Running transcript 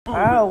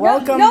Oh,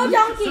 welcome. No,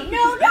 donkey!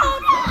 No,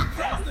 donkey!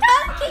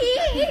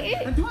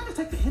 And do I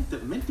detect a hint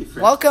of minty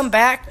fresh? Welcome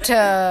back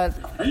to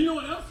And you know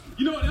what else?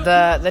 You know what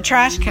else? the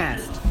Trash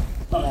Cast,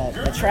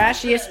 the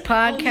trashiest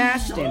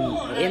podcast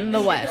in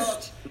the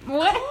West.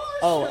 What?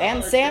 Oh,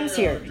 and Sam's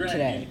here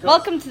today.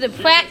 Welcome to the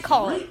Pratt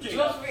Cult.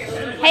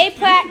 Hey,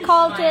 Pratt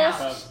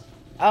Cultists.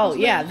 Oh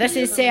yeah, this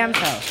is Sam's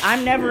house.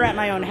 I'm never at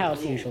my own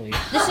house usually.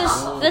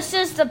 This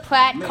is the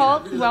Pratt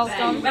Cult.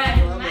 Welcome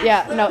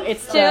Yeah, no,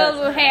 it's to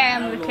the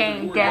hammer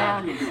came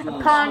down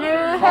upon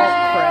her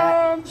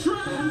head.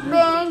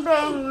 Bang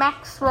bang,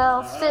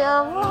 Maxwell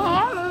Silver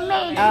hammer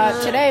made.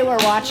 Today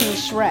we're watching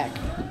Shrek.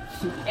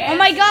 Oh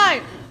my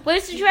God! What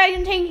is the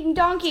dragon taking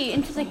Donkey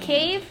into the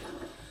cave?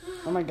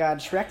 Oh my God,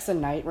 Shrek's a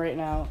knight right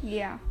now.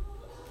 Yeah.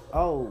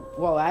 Oh,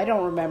 well, I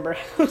don't remember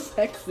how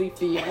sexy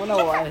Fiona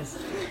was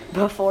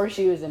before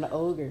she was an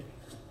ogre.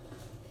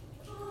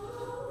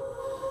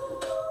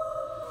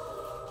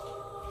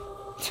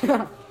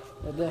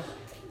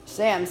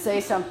 Sam, say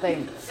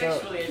something.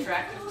 Sexually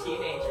attractive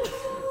teenagers.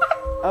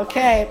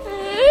 Okay,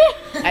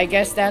 I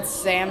guess that's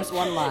Sam's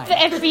one line. The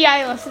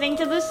FBI listening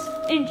to this?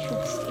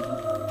 Interesting.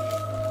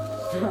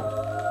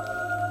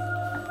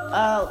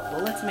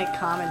 Well, let's make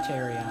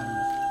commentary on this.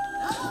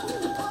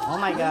 Oh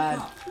my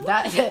God,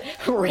 that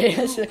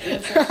Riz.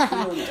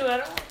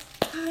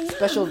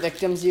 Special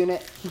Victims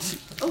Unit.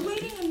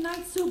 Awaiting a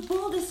knight so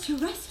bold as to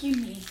rescue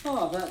me.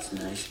 Oh, that's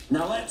nice.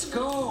 Now let's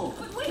go.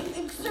 But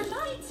wait, Sir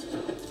Knight,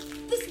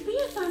 this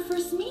beeth our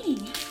first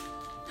meeting.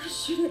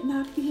 Should it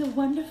not be a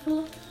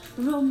wonderful,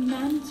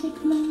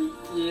 romantic moment?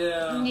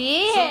 Yeah.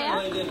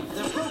 Yeah. Hey,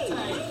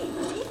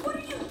 what are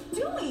you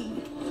doing?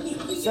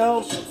 So,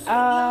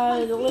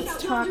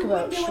 let's talk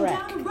about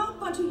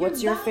Shrek.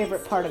 What's your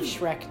favorite part of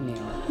Shrek,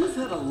 Neil? We've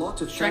had a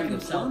lot of Shrek time to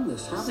himself. plan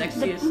this, haven't we?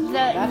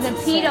 Sexiest. The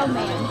pedo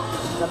man.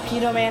 The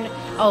Pedo Man?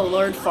 Oh,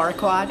 Lord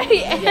Farquaad?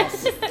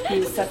 Yes.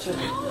 He's such a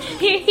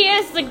He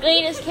is the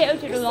greatest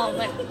character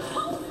development.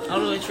 I'll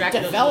really track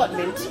those.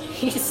 development.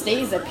 He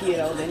stays a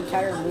pedo the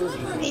entire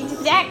movie.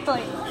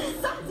 Exactly.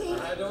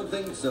 I don't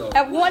think so.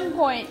 At one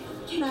point,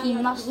 Can I he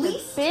at must have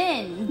least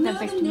been the know the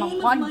victim name of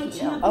of one my pedo.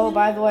 champion? Oh,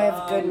 by the way, I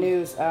have good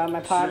news.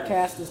 My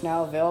podcast is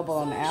now available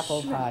on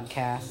Apple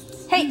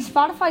Podcasts. Hey,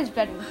 Spotify's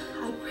better.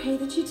 I pray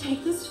that you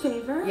take this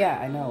favor Yeah,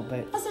 I know,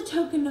 but as a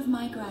token of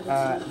my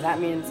gratitude. that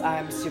means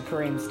I'm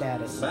supreme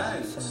status now,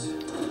 Thanks. so.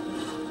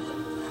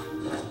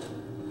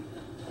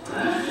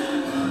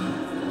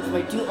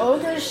 Wait, do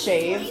ogres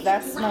shave?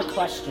 That's my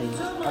question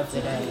of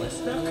the day.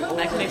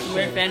 I can make some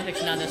weird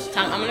fanfiction on this.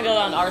 I'm gonna go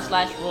on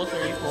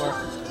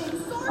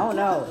r/rule34. Oh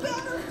no.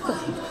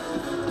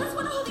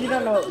 You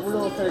don't know what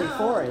Rule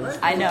 34 is.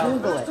 I know.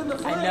 Google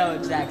it. I know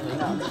exactly.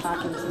 No, I'm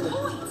talking to the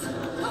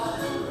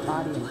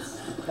audience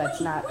that's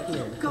not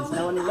here, because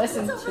no one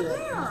listens to it.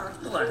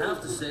 Well, I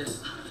have to say,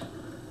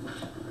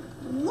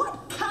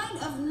 What kind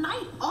of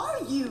knight are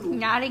you?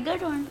 Not a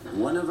good one.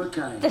 one of a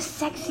kind. The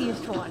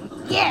sexiest one.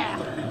 Yeah.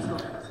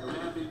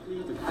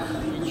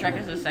 Shrek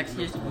is the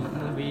sexiest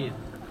movie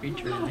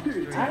featured in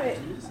history.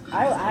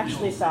 I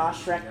actually saw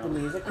Shrek the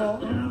musical.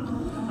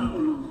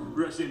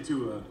 Rush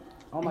into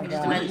Oh my Just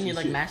god. imagine you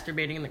like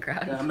masturbating in the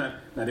crowd. I'm not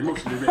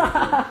emotionally ready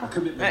for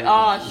commitment.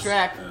 Oh,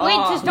 Shrek. Wait,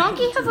 Oh. does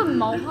Donkey have a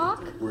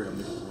mohawk? We're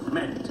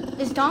romantic.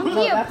 Is Donkey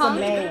No, a that's a punk?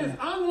 man.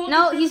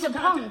 No, he's a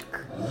punk.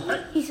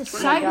 He's a Oh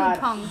my god.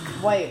 cyberpunk.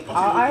 Wait,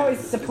 I always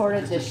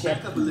supported this ship.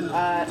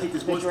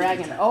 The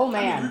dragon. Oh We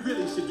man.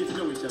 really should get to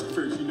know each other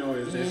first, you know,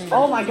 as this.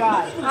 Oh my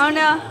god. Oh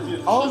no.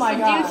 Oh my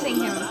god.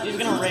 Seducing him. He's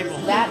gonna rape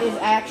him. That is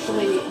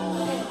actually,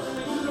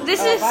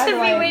 This Oh, is by the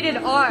way- simulated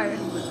R.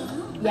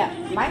 yeah,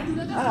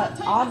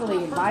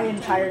 oddly, my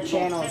entire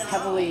channel is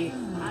heavily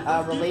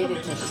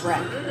related to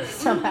Shrek,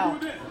 somehow.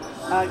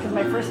 Because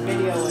my first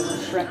video was a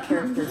Shrek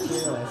character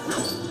tier list.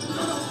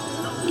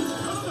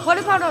 What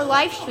about our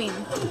live stream?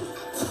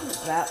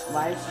 That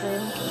live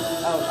stream?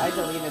 Oh, I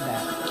deleted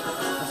that.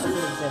 That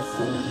doesn't exist.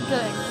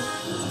 Good.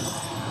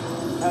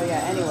 Oh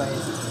yeah,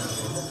 anyways.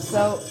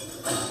 So,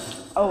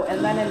 oh,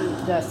 and then in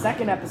the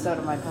second episode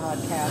of my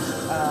podcast,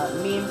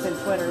 Memes and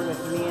Twitter with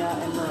Mia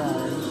and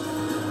Mirari,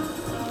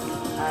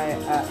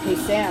 hey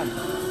Sam,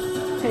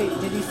 hey,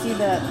 did you see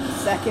the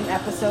second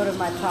episode of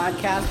my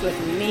podcast with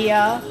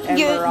Mia and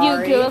Your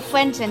Mirari?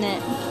 girlfriend's in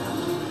it.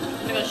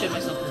 I'm gonna go shoot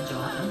myself in the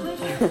jaw.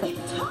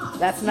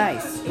 That's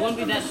nice. It won't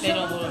be that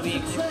fatal, but it'll be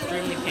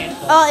extremely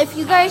painful. If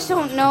you guys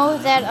don't know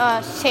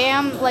that,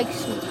 Sam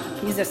likes.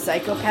 He's a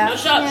psychopath. No,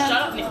 shut up, Yeah.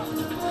 shut up.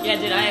 Yeah,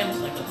 dude, I am a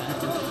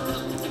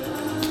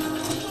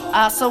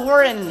psychopath. So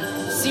we're in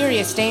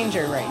serious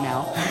danger right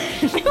now.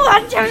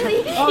 What,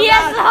 Charlie? Oh,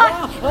 Yes,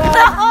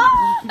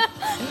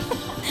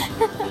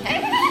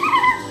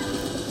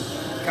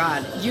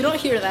 God, you don't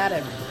hear that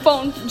ever.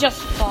 phone just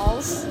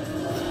falls.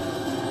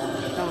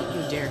 Don't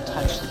you dare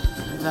touch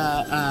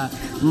the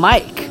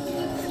mic.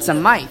 It's a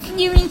mic.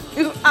 You mean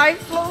your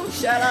iPhone?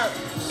 Shut up.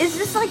 Is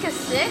this like a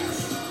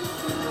 6?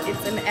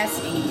 It's an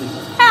SE.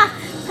 Ha!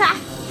 Ha!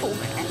 Cool,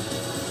 man.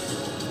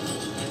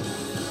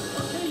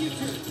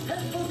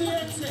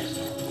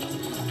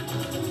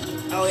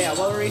 Oh yeah,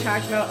 what were we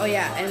talking about? Oh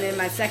yeah, and in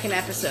my second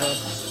episode,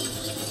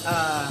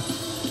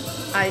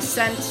 I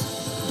sent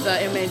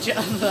the image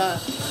of the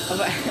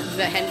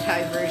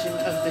hentai version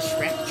of the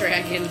Shrek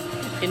dragon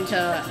into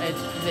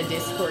the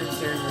Discord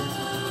server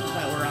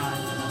that we're on to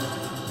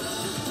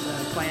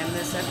plan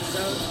this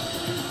episode.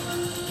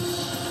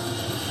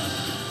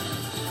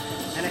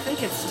 And I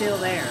think it's still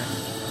there.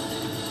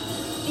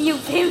 You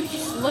can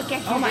just look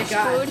at your Oh my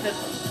god.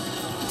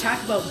 Discord.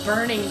 Talk about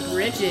burning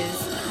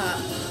bridges.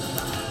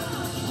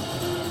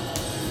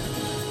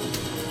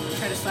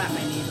 Try to slap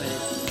my knee, but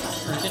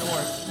it Didn't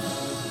work.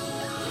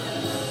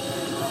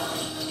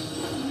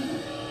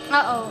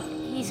 Uh-oh,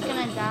 he's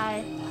gonna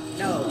die.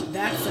 no,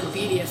 that's a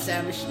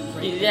BDSM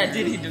right Yeah, there.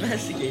 dude, he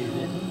domesticated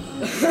it.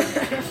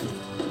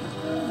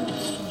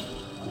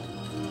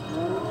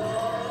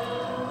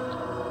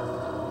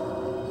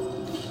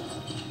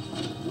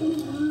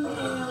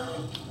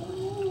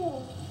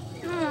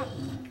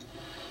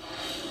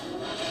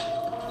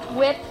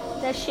 Whip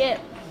the ship.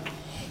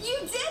 You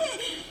did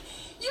it!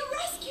 You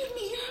rescued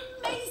me!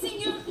 You're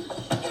amazing!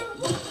 You're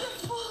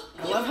wonderful!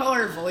 I love how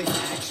her voice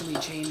actually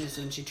changes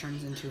when she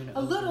turns into an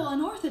A little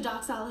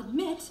unorthodox, I'll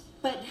admit,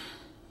 but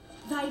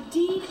thy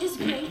deed is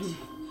great,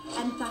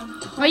 and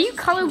thine Are you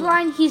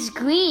colorblind? He's I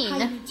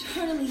green.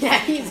 eternally Yeah,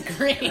 he's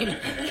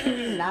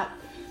green. Not.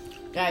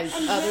 Guys,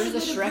 there's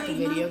a Shrek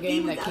video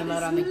game that came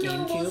out on the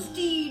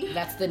GameCube.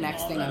 That's the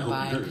next thing I'm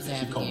buying because I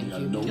have a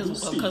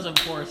GameCube. Because of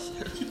course.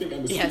 You think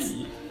I'm a Yes.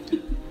 seed?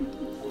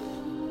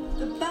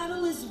 The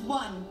battle is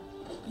won.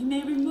 You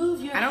may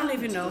remove your I don't helmet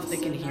even know if they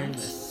can hear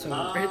this,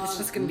 so it's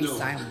just gonna be no.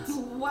 silence.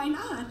 Why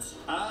not?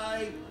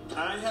 I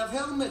have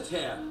helmet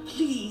hair.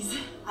 Please,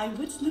 I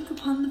would look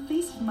upon the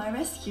face of my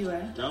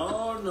rescuer.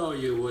 Oh, no,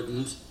 you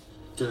wouldn't.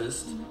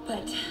 Just.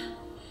 But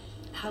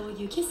how will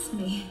you kiss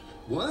me?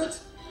 What?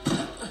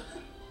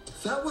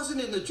 That wasn't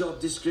in the job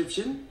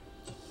description.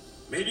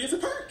 Maybe it's a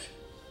perk.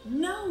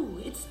 No,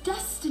 it's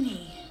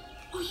destiny.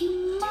 Oh,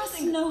 you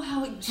must know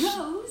how it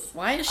goes.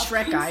 Why is A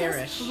Shrek princess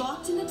Irish?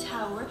 locked in a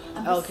tower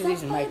and Oh, 'cause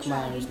he's beset a by a Mike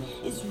dragon Myers.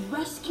 is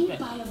rescued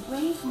Okay. by a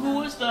brave Who man.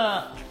 was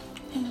the...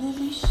 And then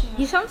they share.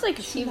 He sounds like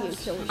a serial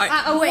killer.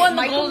 Who wait, won the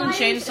Michael Golden Myers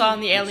Chainsaw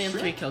and the Alien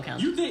 3 kill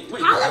count? You think?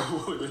 Wait.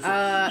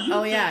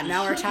 Oh yeah,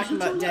 now we're talking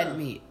about dead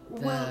meat.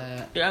 Dude,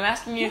 I'm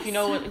asking you if you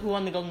know who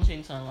won the Golden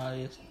Chainsaw in a lot of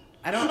these.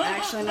 I don't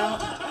actually know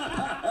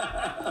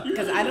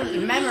because I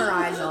don't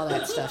memorize all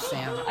that stuff,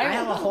 Sam. I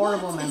have a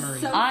horrible memory.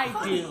 I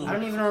do. I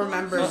don't even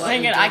remember. Well, what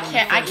then we again, did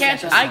in the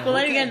first episode. well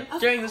then again,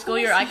 during the school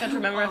year, I can't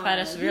remember if I had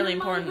a severely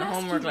important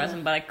homework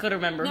lesson, but I could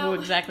remember who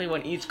exactly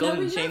won each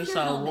Golden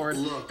Chainsaw award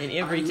in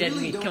every dead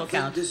meat kill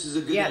count. This is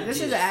a good Yeah, idea. this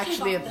is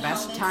actually the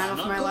best time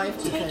of my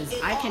life because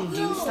I can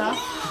do stuff.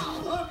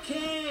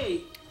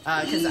 Okay.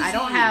 Because I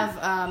don't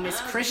have Miss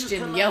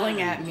Christian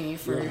yelling at me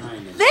for.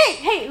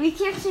 Hey, we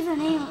can't say the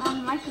name on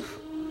the microphone.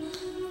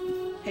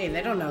 Hey,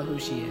 they don't know who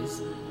she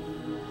is.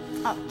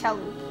 Oh, tell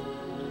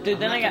them. Dude,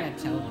 then I'm I not got... gonna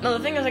tell them. No,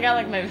 the thing is I got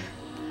like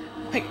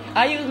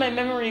I use my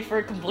memory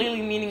for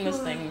completely meaningless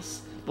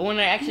things. But when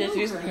I actually have to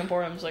do something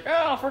important, I'm just like,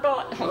 oh, I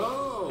forgot.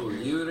 Oh,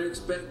 you were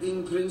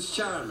expecting Prince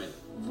Charming.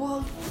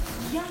 Well,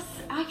 yes,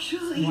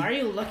 actually. Why are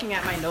you looking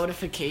at my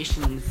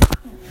notifications?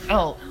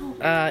 Oh,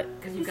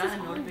 Because you got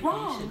a Wrong.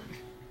 notification.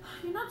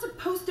 You're not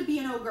supposed to be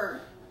an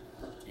ogre.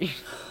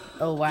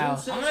 oh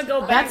wow. I'm gonna go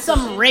back. That's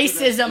some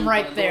racism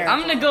right there. I'm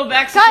gonna go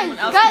back to Guys, someone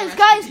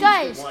else.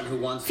 guys. One who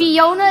wants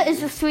Fiona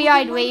is a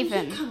three-eyed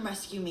raven. Come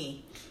rescue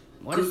me.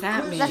 What does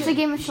that mean? That's a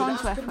Game of You should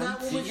Thrones ask him that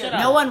reference. when we Shut get up.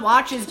 No one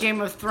watches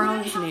Game of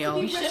Thrones,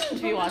 Neil. You shouldn't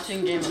be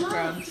watching Game of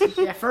Thrones.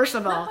 Yeah, first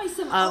of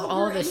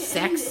all the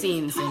sex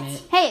scenes in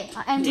it. Hey,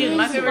 and Dude,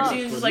 my favorite love.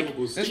 scene is like,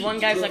 this one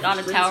guy's like on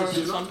a tower and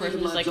this one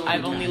person is like,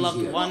 I've only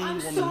loved one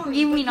woman.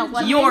 You mean a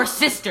what? Your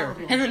sister!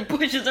 And then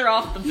pushes her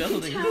off the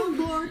building.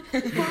 Lord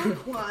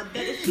Farquaad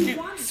that if he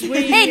wants to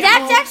Hey,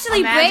 that's actually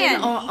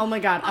Imagine, banned. oh my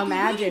god,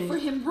 imagine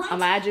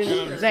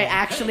they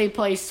actually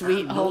play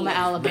Sweet Home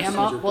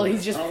Alabama while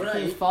he's just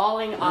freaking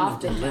falling off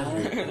the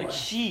tower. Like,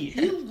 she.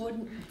 you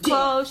wouldn't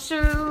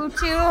Closer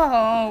to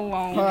home.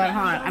 Hold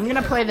on. I'm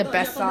gonna play the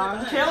best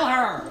song. Kill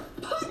her!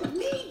 put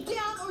me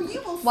down or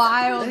you will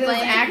Wild This is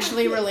land.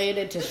 actually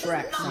related to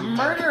Shrek. somehow.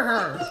 Murder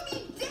her!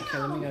 Okay,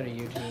 let me go to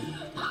YouTube.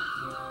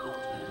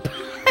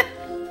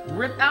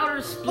 Rip out her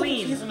Here's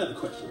spleen. another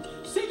question.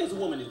 Say there's a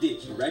woman that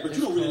did you, right? But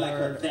you don't really like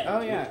her that Oh,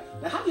 much. yeah.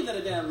 Now, how do you let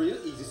her down real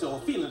easy so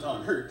her feelings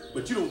aren't hurt,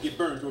 but you don't get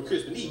burned to a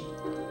crisp and eat?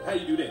 How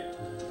you do that?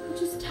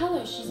 Just tell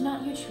her she's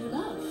not your true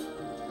love.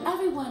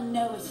 Everyone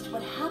knows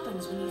what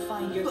happens when you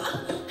find your.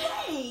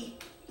 Hey!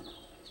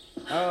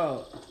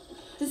 Oh,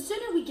 The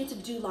sooner we get to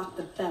Duloc,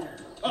 the better.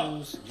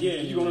 Oh, yeah,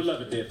 you're gonna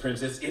love it there,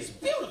 princess. It's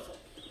beautiful.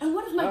 And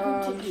what of my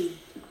groom to be?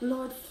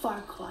 Lord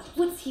Farquaad.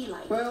 What's he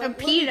like? Well, A let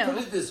me pedo.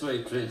 put it this way,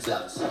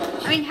 princess.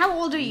 I mean, how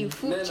old are you?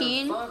 Men of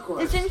 14?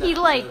 Farquaad Isn't he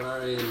style like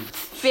are in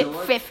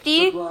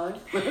 50? short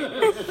supply.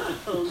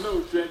 Oh,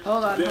 no, Trent.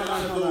 Hold on, There hold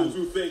on, are hold those on.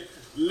 who think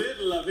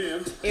little of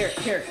him. here.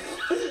 Stop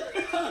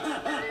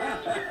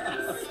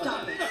it.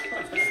 Stop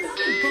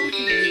it, both of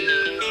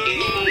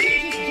you.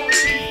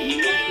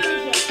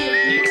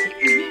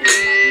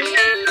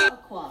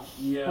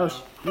 Yeah.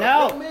 Oh,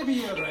 Well, no. maybe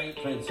you're right,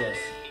 princess.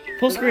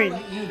 Full screen. I'll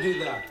let you do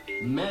that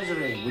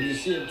measuring when you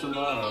see him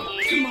tomorrow.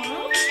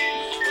 Tomorrow?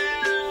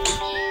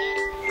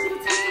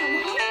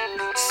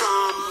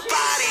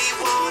 Somebody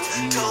once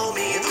told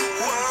me the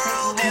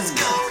world is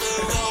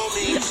gonna roll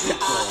me.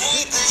 I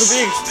hate For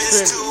being this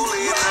strict. tool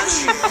in her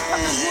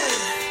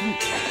hand.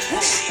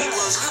 She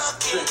was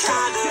looking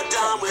kinda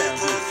dumb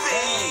with her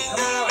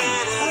finger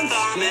and her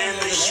thumb in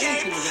the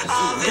shape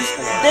of it.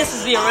 This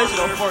is the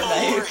original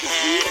Fortnite.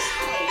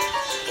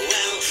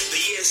 Well,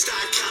 the years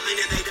start coming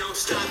and they don't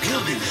stop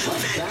coming.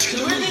 Fed to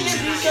The weird thing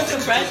is these so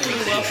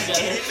surprisingly well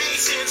together. it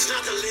makes sense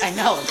not to live. I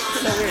know, it's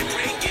so weird.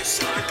 Brain gets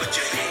smart, but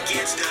your head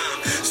gets dumb.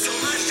 So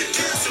much to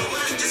do, so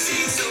much to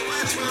see, so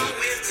what's wrong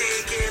with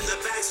taking the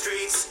back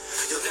streets?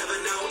 You'll never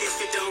know if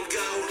you don't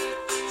go.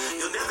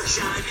 You'll never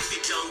shine if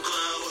you don't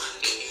glow.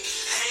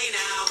 Hey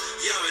now,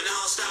 you're an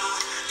all-star.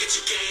 Get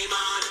your game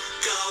on,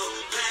 go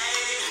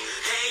play.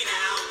 Hey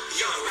now,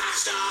 you're a rock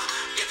star.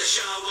 Get the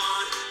show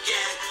on,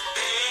 get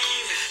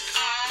paid.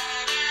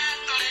 All that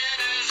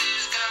glitters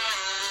is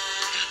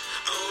gold.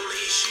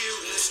 Only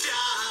shooting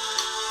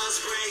stars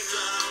break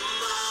the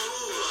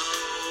mold.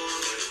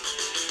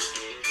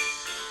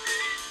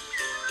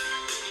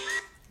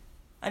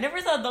 I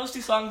never thought those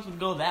two songs would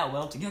go that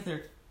well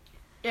together.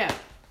 Yeah.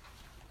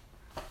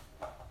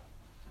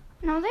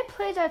 No, they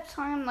played that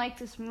song in like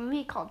this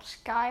movie called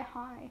Sky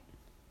High.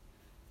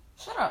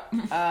 Shut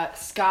up.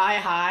 Sky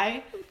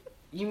High?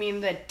 You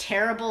mean the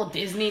terrible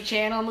Disney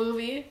Channel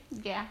movie?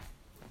 Yeah.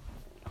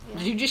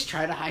 Did you just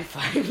try to high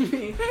five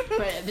me?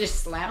 But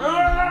just slap me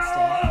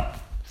instead.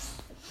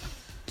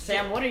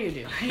 Sam, what are you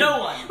doing? No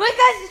one. Wait,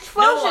 guys, it's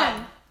No Frozen.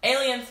 one.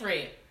 Alien 3.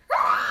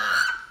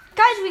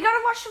 Guys, we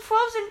gotta watch the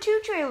Frozen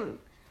 2 trailer.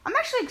 I'm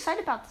actually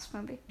excited about this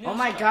movie. Oh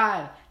my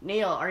god.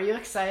 Neil, are you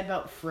excited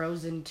about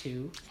Frozen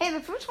 2? Hey, the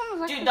first one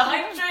was like. Dude, the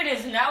hype train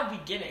is now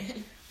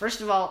beginning.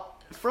 First of all,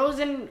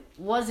 Frozen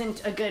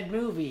wasn't a good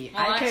movie.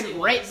 Well, I could actually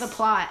it rate was. the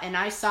plot, and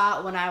I saw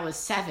it when I was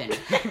 7.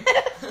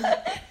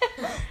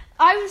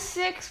 I was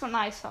 6 when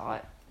I saw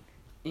it.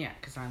 Yeah,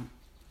 because I'm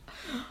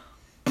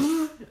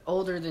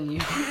older than you.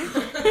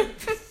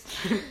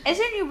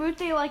 Isn't your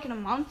birthday like in a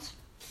month?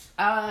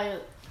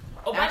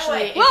 Oh, by Actually,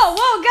 the way, Whoa,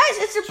 whoa,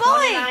 guys, it's a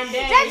bully! 29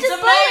 days. That's It's a a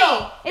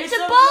bully! male. It's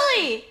It's a a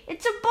bully!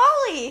 It's a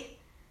bully!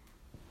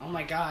 Oh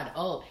my god.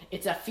 Oh,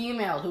 it's a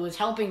female who was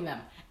helping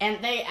them.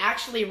 And they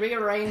actually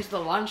rearranged the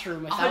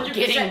lunchroom without 100%.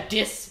 getting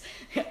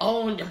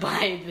disowned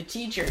by the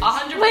teachers.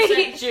 100%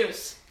 Wait.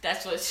 juice.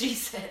 That's what she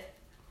said.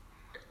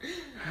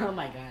 Oh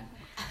my god.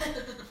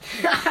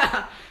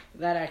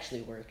 That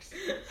actually works.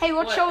 Hey,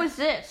 what What? show is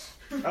this?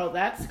 Oh,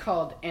 that's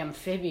called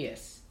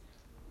Amphibious.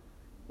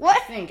 I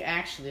What? think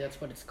actually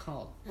that's what it's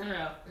called. I don't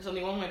know. There's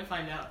only one way to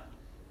find out.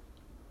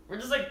 We're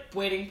just like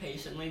waiting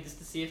patiently just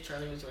to see if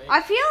Charlie was right.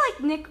 I feel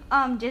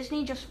like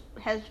Disney just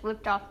has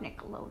ripped off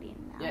Nickelodeon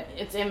now. Yeah,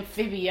 it's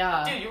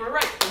Amphibia. Dude, you were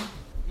right.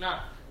 No,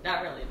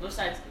 not really.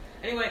 Besides,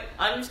 anyway,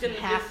 I'm just gonna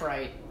Half give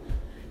right.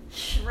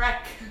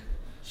 Shrek.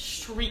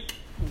 Shriek.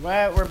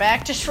 Well, we're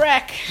back to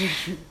Shrek.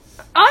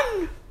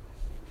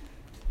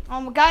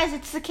 Guys,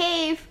 it's the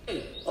cave.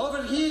 Hey,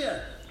 over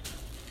here.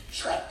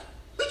 Shrek,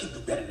 we can do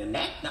better than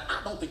that. Now,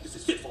 I don't think this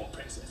is fit for a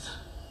princess.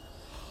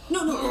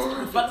 No, it's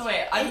perfect. By the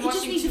way, I'm It just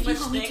watching needs too a few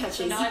much homey things, so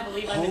touches. now I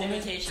believe I'm an Homey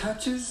imitation.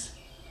 touches?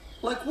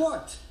 Like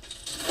what?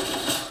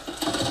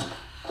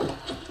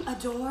 A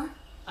door?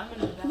 I'm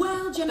gonna do that.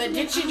 Well, gentlemen, But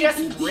did she I just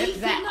bid rip thee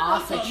that good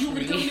off a night. You want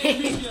me to come in and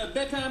tree? read your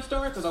bedtime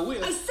story? Because I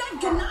will. I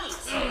said good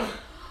night.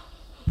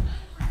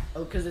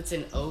 Oh, because it's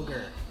an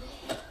ogre.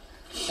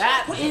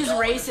 That is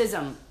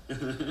racism.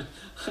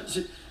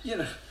 You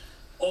know.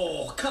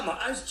 Oh, come on.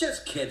 I was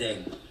just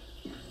kidding.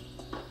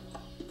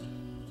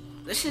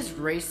 This is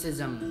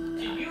racism.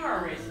 Dude, you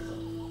are racist.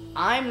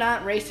 I'm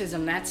not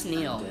racism, that's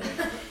Neil.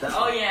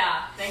 Oh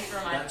yeah, thanks for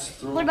reminding That's me.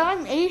 throwing But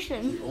I'm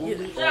Asian.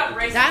 Shut up,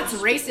 racist. That's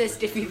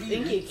racist if you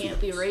think you can't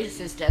be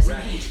racist as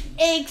me.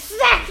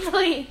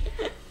 Exactly!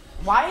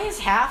 Why is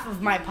half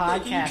of my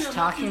podcast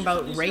talking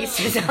about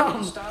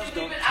racism? Stars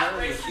don't tell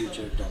the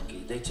future,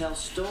 Donkey. They tell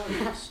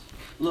stories.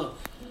 Look,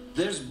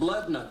 there's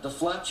Bloodnut, the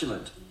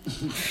flatulent.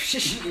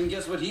 You can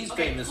guess what he's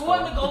Okay, famous who for.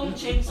 won the Golden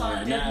Chainsaw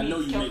Alright, now I Dead know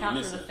Meat you Kill making Count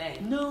this for the up.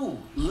 thing? No,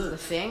 look. The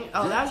thing?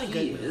 Oh, that was a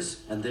good he one. is,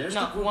 and there's No,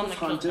 the who group won of the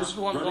kill hunters count?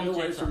 Who won the running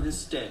Golden away Chainsaw? from this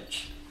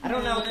stench. I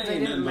don't know because I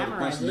Ain't didn't nothing but a bunch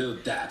memorize of it. little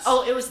dots.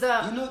 Oh, it was You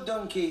the... know,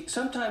 Donkey,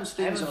 sometimes I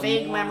things have a are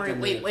vague more memory.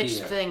 than Wait, they which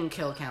appear. thing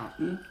kill count?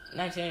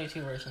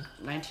 1982 version.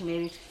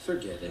 1980?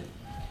 Forget it.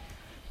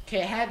 Okay,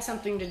 it had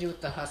something to do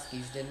with the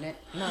Huskies, didn't it?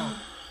 No.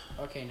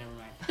 Okay, never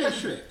mind. Hey,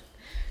 Shrek.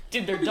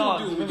 Dude, they're What you gonna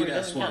dogs. do when we Remember, it get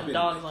that doesn't count swamp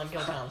dogs on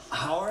kill counts.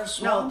 Our No,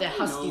 swamp? the You know,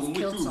 Huskies when we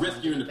killed through someone.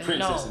 rescuing the didn't they?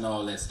 princess No. and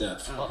all that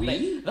stuff. Well,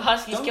 We? the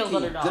Huskies killed Donkey,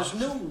 other dogs.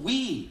 There's no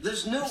we.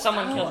 There's no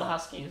Someone our. killed the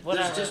Huskies.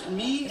 Whatever. There's just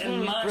me This and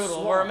movie's my brutal.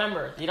 swamp. Well,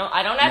 remember, I don't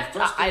And the have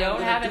first thing I I'm don't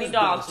gonna have do any is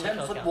build dogs a in the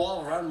kill 10-foot count.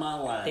 wall around my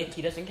land.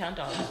 He doesn't count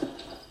dogs.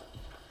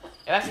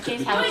 If that's the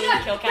case, how Oh many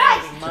my kill God,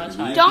 count would be much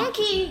higher?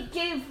 Donkey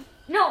gave.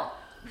 No!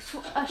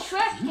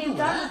 Shrek gave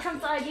Donald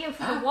Trump the idea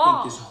for the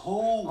wall. This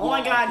whole Oh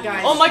my god,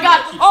 guys. Oh my god!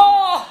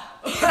 Oh!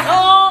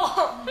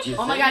 Oh!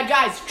 Oh my god,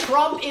 guys.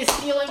 Trump is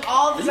stealing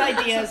all of his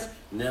ideas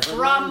Never From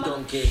mind,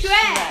 donkey. Shrek.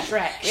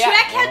 Shrek. Yeah.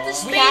 Shrek had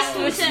the We have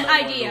space to- mutant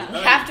idea. We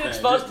have to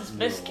expose this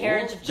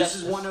miscarriage of This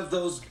justice. is one of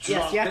those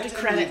Yes, you have to drop it and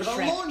credit leave it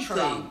Shrek alone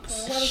Trump.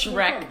 things.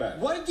 Shrek.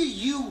 Why do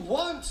you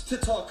want to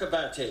talk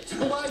about it?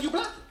 Why are you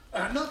black?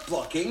 I'm not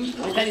blocking.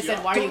 Then he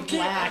said, "Why are you Donkey,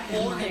 black?"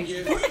 I'm warning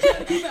you.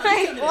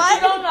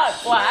 What? I'm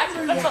not black.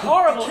 That's a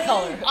horrible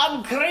color.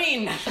 I'm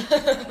green.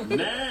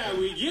 Now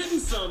we getting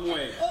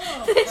somewhere.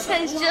 This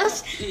is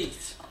just.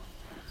 Pete,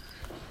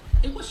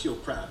 Hey, what's your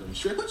problem,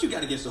 Shrek? What you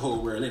got against the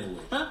whole world anyway,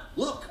 huh?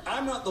 look,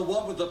 I'm not the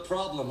one with the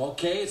problem,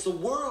 okay? It's the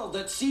world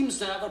that seems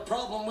to have a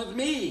problem with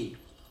me.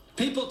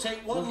 People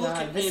take one look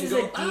God, at me this and is go,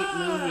 a deep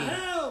movie.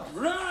 help,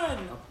 run!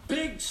 A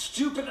big,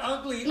 stupid,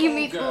 ugly You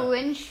mean ogre.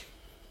 orange?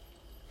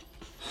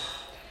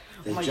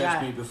 They Oh my judge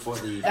God. me before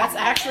they even... That's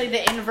actually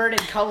the inverted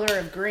color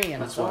of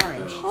green. It's what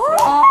orange.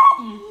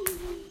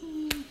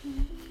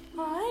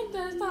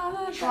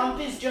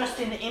 Trump is just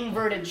an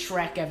inverted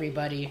Shrek,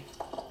 everybody.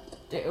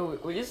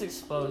 We just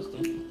exposed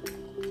him.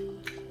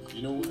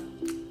 You know what?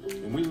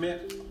 When we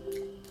met,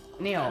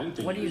 I Neil, didn't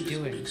think what are you was just a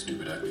doing? big,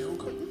 stupid, ugly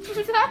ogre.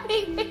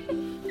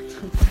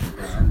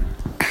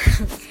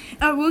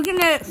 We're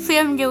gonna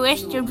film the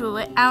rest of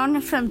it. I want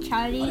to film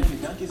Charlie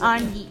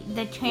on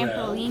the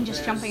trampoline,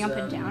 just jumping up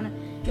and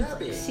down.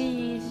 Gabby.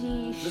 See,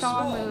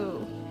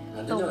 Shamu,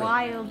 the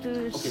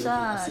Wilders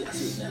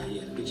sucks.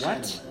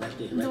 What?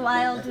 The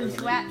Wilders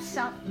rap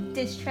suck.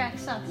 This track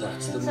sucks.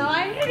 So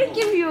I'm gonna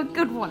give you a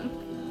good one.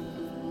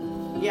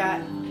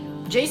 Yeah,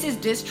 Jace's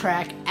diss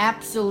track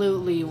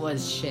absolutely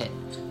was shit.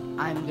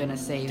 I'm gonna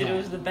say Dude, it that.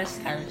 was the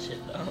best kind of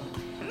shit though.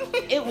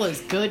 It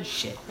was good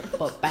shit,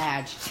 but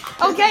bad shit.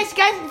 Oh, guys,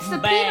 it's the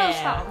Beatles Bad.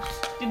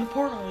 house. Dude, the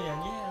porno again.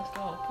 Yeah, let's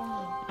go.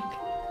 Porno.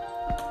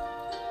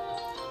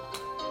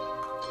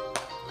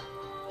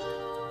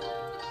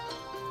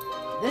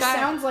 This Guy-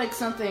 sounds like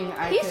something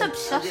I He's could...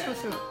 obsessed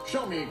with him.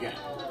 Show me again.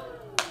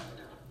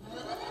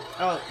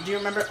 Oh, do you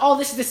remember? Oh,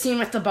 this is the scene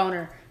with the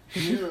boner.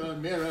 Mirror,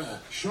 mirror,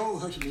 show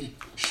her to me.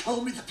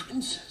 Show me the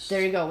princess.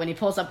 There you go. When he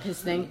pulls up his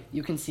thing,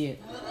 you can see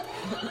it.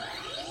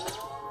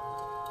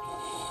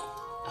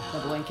 The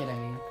blanket, I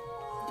mean.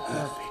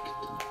 Perfect.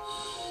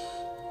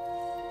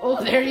 Oh,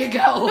 there you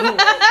go.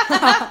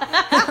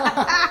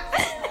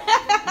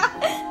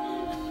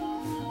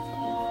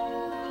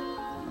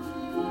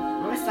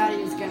 I always thought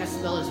he was gonna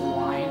spill his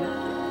wine,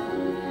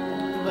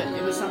 but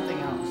it was something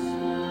else.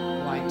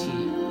 YT.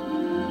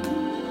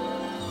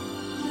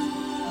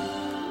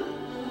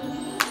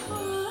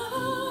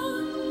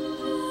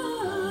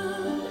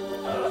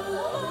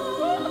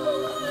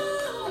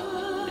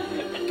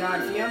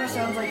 God, Fiona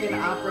sounds like an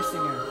opera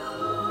singer.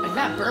 And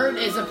that bird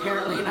is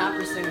apparently an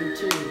opera singer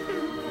too.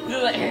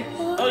 They're like,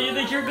 oh, you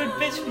think you're a good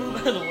bitch? Move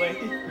out of the way.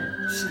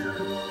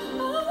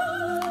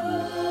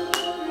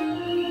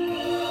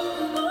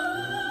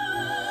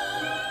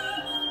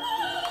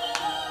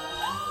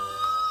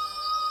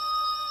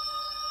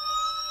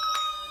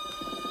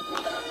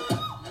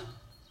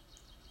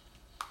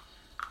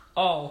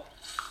 Oh.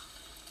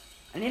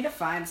 I need to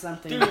find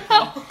something. Dude,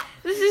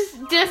 This is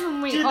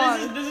definitely dude,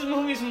 hard. this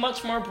movie's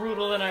much more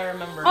brutal than I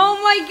remember. Oh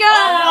my Oh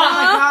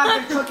god! my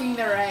god, they're cooking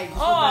their eggs.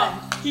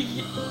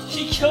 Oh,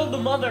 she killed the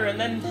mother and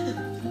then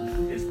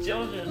his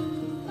children.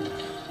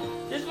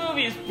 This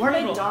movie is brutal. Where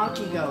did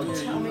Donkey go?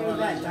 Tell me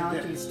that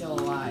Donkey's still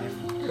alive.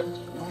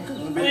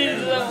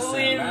 Please don't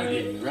leave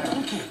me.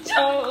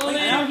 Don't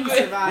I know leave he me.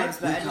 survives,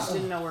 but I just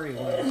didn't know where he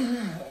was.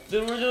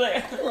 Dude, we're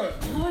just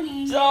like,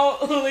 Morning.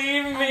 don't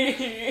leave me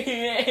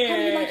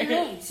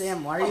here.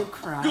 Sam, why are you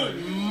crying?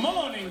 Good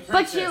morning, But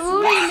princess. you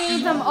only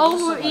made them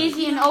over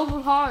easy and over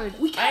hard.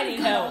 I need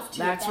help.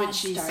 That's what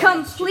she said.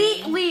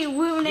 Completely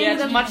ruining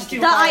Yeah, it's much too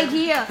the hard.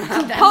 idea.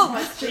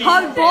 much too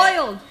Hard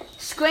boiled,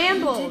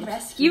 scrambled. did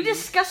rescue You me.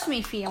 disgust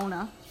me,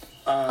 Fiona.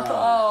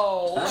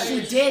 Oh.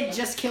 She did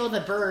just kill the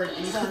bird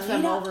and cook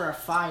them over a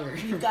fire.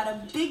 You got a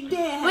big day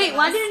ahead Wait, of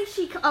why us. didn't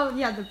she? Oh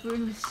yeah, the bird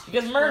was.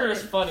 Because murder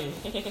is funny.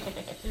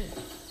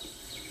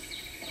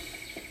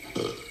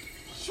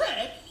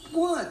 Shrek?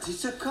 What?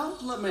 It's a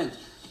compliment.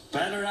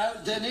 Better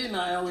out than in,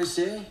 I always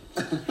say.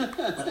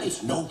 But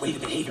there's no way to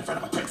behave in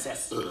front of a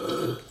princess.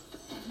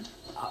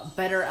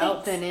 Better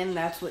out than in,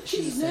 that's what she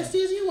She's as said.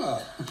 nasty as you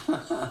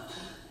are.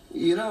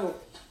 You know,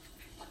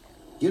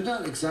 you're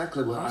not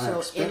exactly what I Also,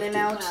 expected. in and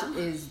out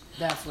is,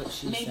 that's what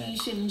she Maybe said. you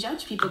shouldn't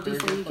judge people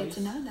before you get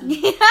to know them.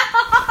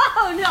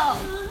 Oh no!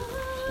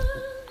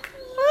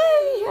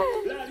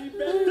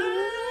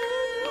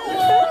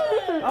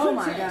 Oh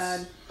my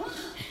god.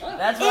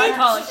 That's what I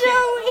call it.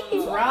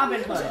 Joey.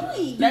 Robin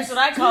Hood. That's what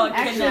I call it.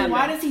 Actually,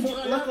 why Kidnapping.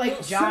 does he look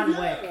like John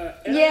Wick?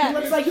 Yeah. He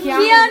looks like Keanu.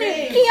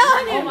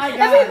 Oh my God.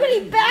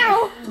 Everybody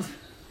bow.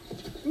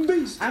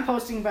 Beast. I'm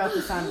posting about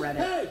this on Reddit.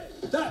 Hey,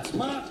 that's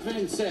my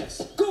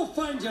princess. Go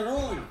find your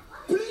own.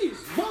 Please,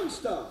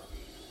 monster.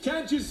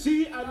 Can't you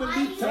see I'm a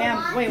little...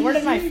 Sam, wait, where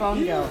did my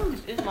phone go?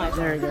 It's my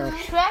There you go.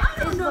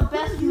 Shrek is the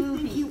best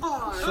movie.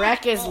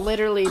 Shrek is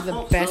literally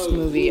the best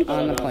movie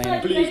on the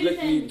planet. Please let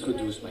me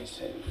introduce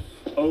myself.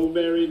 Oh,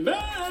 merry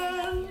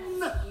man!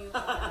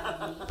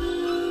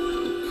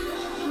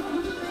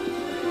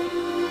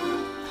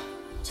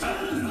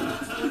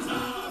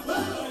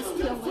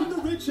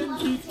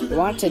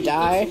 Want to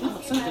die?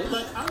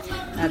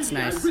 That's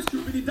nice.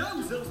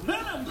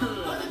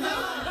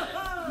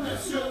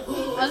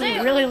 He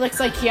really looks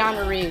like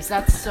Keanu Reeves.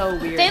 That's so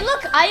weird. They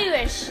look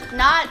Irish,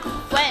 not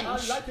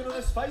French.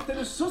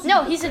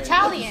 No, he's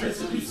Italian.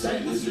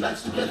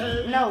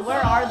 No, where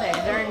are they?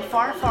 They're in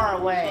far, far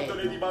away.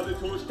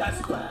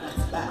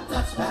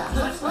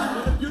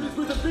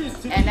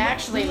 And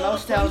actually,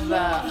 most of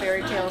the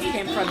fairy tales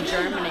came from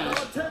Germany.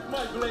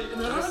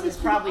 This is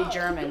probably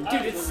German.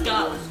 Dude, it's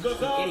Scotland. You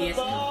idiot.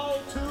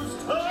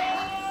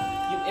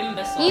 You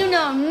imbecile. You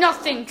know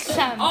nothing,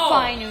 Sam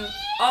Finu.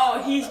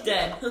 Oh, he's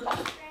dead.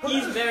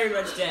 He's very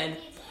much dead.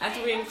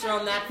 After being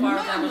thrown that far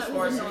down the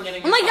forest and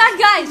getting... Oh my god,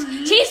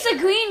 guys! She's the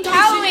Green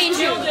Power She just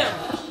killed Ranger! him!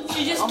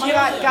 She just Oh my killed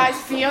god, him! guys,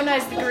 Fiona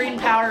is the Green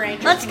Power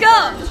Ranger. Let's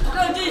go!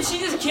 No, dude, she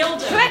just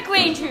killed him! Shrek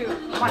Ranger!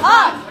 my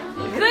Up!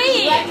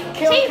 Green!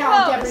 Kill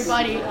count, T-pose!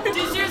 everybody.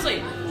 Dude,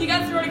 seriously, he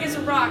got thrown against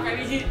a rock. I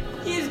mean,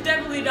 he is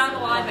definitely not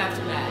alive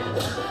after that.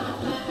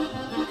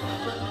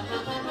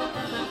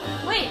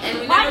 Wait, And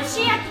we why never- does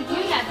she have to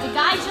do that? The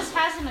guy just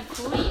has an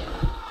accordion.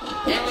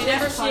 And we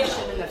never see Punch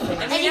him in the face.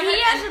 And And we he never,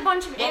 has a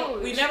bunch of and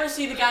arrows. we never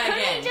see the guy Couldn't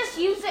again. he just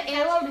use the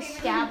arrow to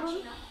stab him?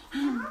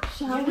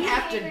 You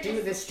have to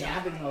do the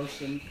stabbing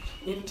motion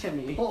into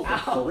me. Hold it,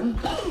 Cohen.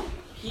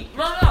 He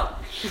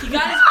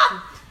got his...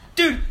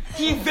 Dude,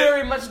 he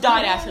very much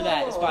died after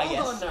that, is my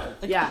guess.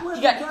 Yeah.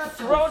 He got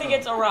thrown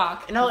against a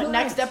rock. No,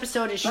 next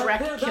episode is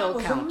Shrek kill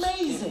That count. was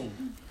amazing.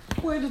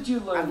 Where did you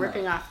learn I'm that?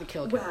 ripping off the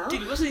kill count. Well,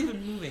 Dude, he wasn't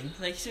even moving.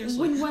 Like, seriously.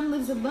 when one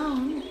lives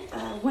alone,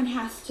 one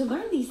has to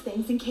learn these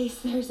things in case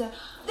there's an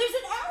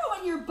arrow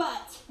in your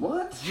butt.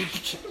 What?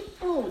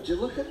 Oh, would you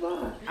look at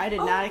that? I did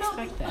Oh, not no,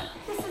 expect that.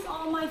 This is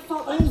all my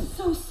fault. I'm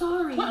so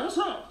sorry. What? What's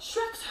wrong?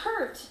 Shrek's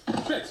hurt.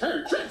 Shrek's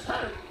hurt. Shrek's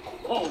hurt.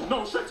 Oh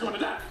no, Shrek's gonna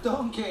die.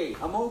 Donkey,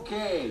 I'm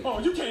okay. Oh,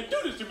 you can't do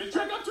this to me,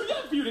 Shrek. I'm too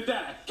young for you to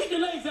die. Keep your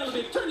legs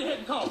elevated. Turn your head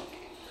and call.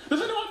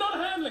 Does anyone know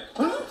the Hamlet?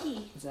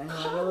 Donkey, Is anyone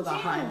calm know the down.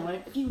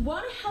 Heimlich? If you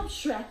want to help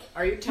Shrek,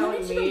 Are you run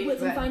telling into me the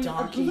woods and that find a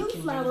Donkey blue can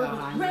do flower the with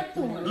Heimlich red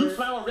maneuver? thorns. Blue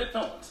flower, red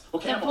thorns.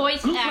 Okay, The I'm on.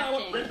 voice Blue acting.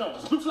 flower, red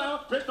thorns. Blue flower,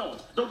 red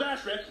thorns. Don't die,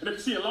 Shrek. And if you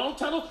see a long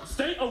tunnel,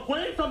 stay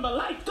away from the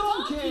light.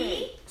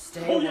 Donkey!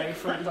 Stay Oh, yeah, away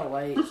from right. the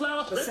light. Blue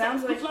flower, It red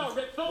sounds thorns. like Blue flower,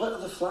 red What thorns.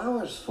 are the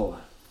flowers for?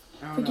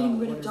 I don't For getting know,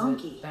 rid what of is it?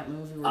 Donkey. That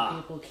movie where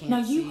people can't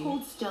Now see. you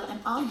hold still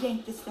and I'll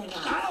yank this thing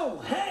out. Ow!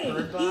 Hey!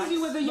 Bird box?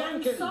 Easy with the I'm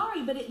yanking!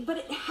 sorry, but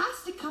it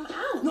has to come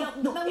out. No, now,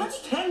 no, now let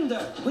it's me.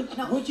 tender.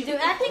 Would you... Dude,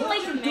 acting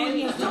like a man.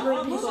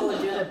 Remember people would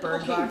do the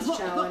Bird Box look,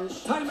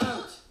 challenge Time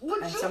out.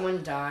 and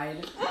someone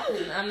died?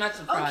 I'm not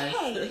surprised.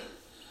 Okay.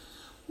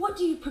 What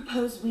do you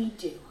propose we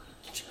do?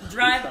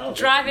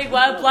 Driving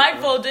while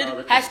blindfolded.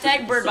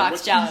 Hashtag Bird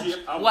Box Challenge.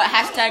 What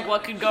hashtag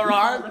what could go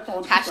wrong?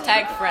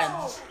 Hashtag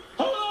friends.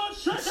 Hold on,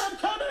 Shrek, I'm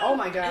coming. Oh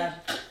my god.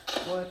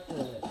 What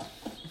the?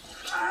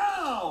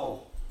 Ow!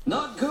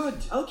 Not good.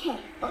 Okay.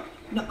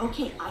 No,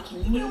 okay, I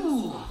can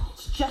use it.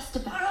 It's just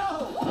about.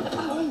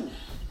 Ow!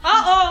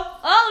 Uh-oh!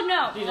 Oh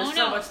no! Dude, there's Oh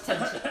so no! much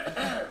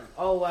tension.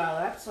 Oh wow,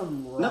 that's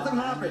some raw Nothing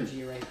happened.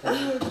 energy right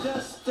there.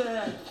 Just,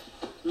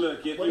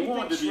 Look, if What do you you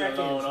wanted to think be Shrek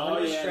alone, is? all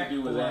When you was had to Shrek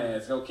do was born?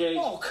 ask, okay?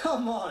 Oh,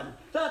 come on.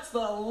 That's the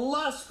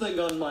last thing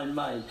on my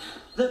mind.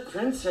 The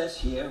princess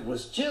here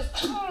was just...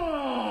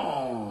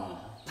 Oh.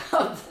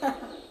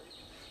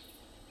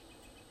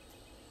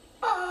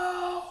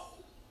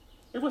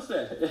 Hey, what's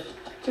that?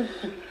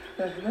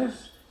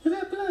 Is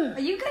that blood?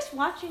 Are you guys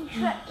watching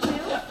Shrek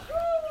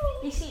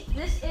 2? You see,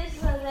 this is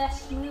the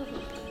last movie.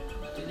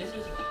 Dude, this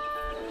is...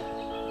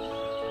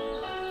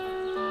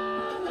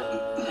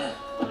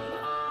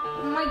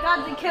 Oh my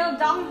god, they killed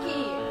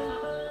Donkey!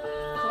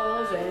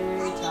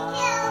 Closing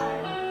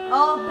time.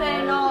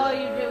 Open all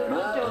your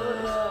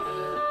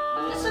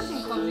doors. This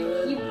isn't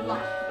closing, you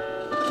block.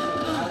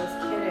 I was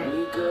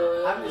kidding.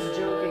 I was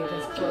joking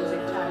because closing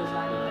time is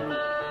not even.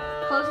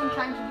 Closing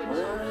time's a good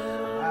song.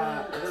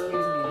 Excuse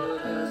me.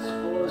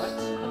 What?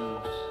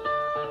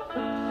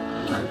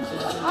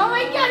 Oh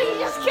my god, he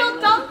just killed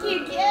Donkey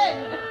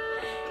again!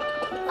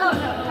 Oh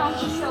no,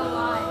 Donkey's still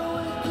alive.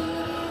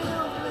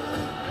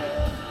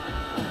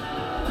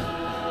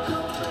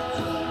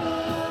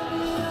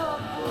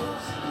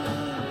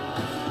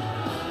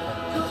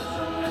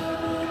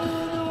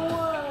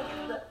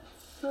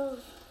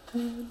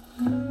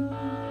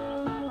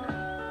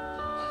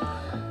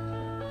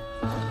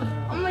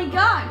 Oh my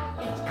god,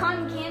 it's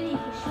cotton candy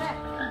for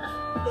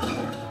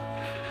Shrek.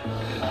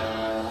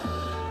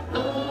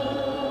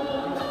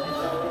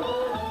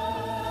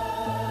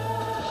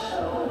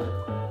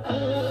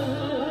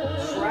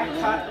 Shrek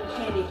cotton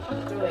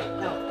candy. Wait,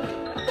 no.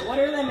 What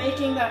are they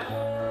making the?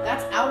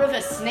 That's out of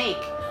a snake.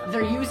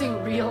 They're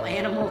using real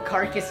animal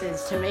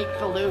carcasses to make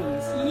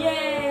balloons.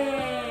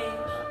 Yay!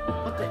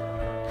 What the?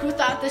 Who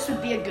thought this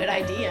would be a good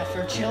idea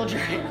for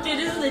children? Dude,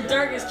 this is the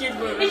darkest kids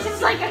movie. It's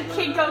just like a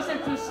kid goes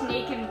up to a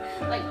snake and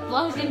like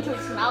blows into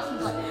its mouth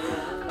and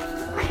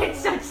like it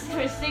starts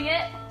twisting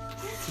it.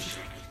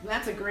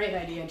 That's a great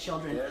idea,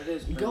 children. There it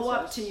is, Go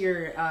up to princess.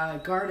 your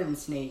garden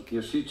snake.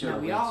 Your future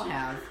that we awaits all you.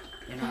 have,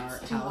 in our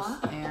house,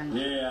 and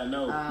Yeah, I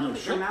know.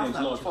 put your mouth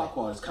up Lord to it.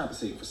 Farquaad is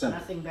compensating for something.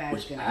 Nothing bad is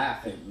Which gonna I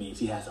happen. think means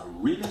he has a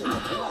really...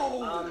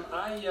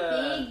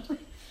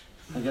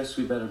 I guess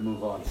we better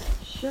move on.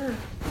 Sure.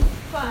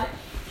 But,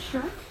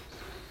 Shrek?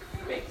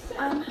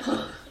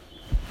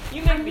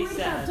 You make me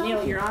sad.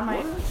 Neil, you're on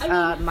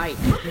my mic.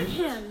 Look at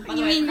him. By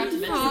the way, I forgot to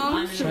mention I'm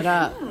in Shut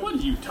up. What are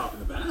you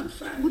talking about? I'm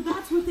fine. Well,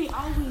 that's what they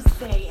always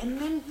say. And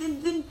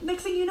then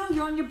next thing you know,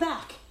 you're on your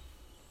back.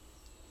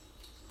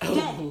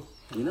 Dead.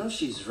 You know,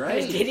 she's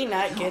right. Did he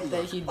not get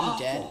that he'd be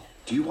dead?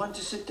 Do you want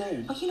to sit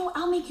down? Oh, you know,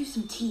 I'll make you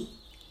some tea.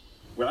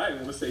 Well, I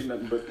didn't want to say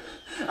nothing, but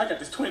I got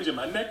this twinge in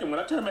my neck, and when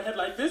I turn my head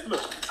like this,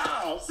 look,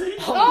 ow, see?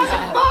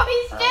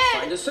 Oh, he's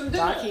dead. Find us some dinner.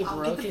 Donkey I'll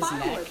broke get the his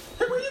neck. firewood.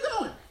 Hey, where you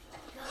going?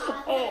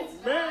 Oh,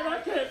 man, I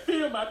can't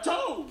feel my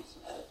toes.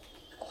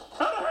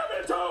 I don't have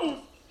any toes.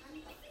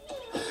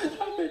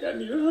 I think I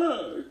need a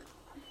hug.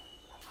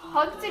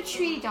 Hug the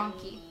tree,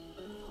 Donkey.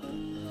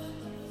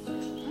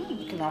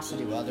 You can also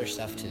do other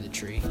stuff to the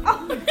tree.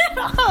 Oh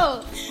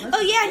no!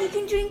 Oh yeah, you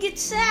can drink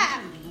its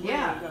sap.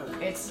 Yeah,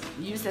 it's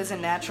used as a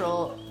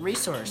natural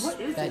resource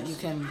that you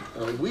can...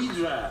 A weed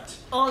rat.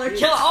 Oh, they're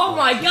killing. Oh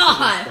my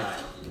god!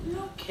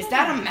 Is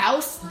that a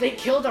mouse? They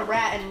killed a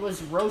rat and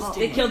was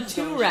roasting They it. killed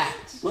 2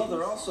 rats. Well,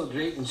 they're also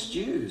great in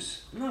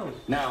stews. No.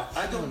 Now,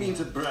 I don't mean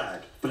to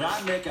brag, but I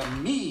make a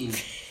mean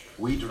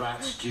weed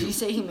rat Did you stew.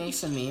 say he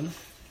makes a meme?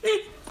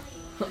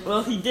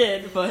 Well, he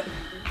did, but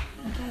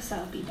I guess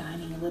I'll be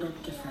dining a little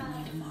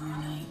differently tomorrow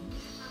night.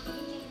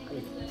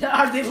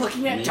 Are they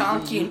looking at Maybe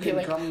Donkey you and be can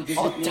like, come visit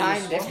I'll me in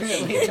time the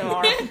differently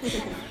tomorrow?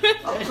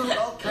 I'll cook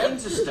all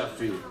kinds of stuff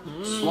for you.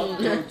 Swamp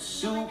goat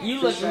soup. you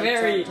look fish out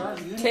very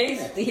tartar, you name it.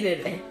 tasty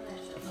today.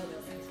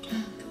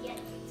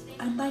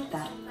 I'd like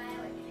that.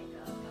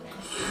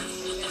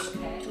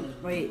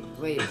 Wait,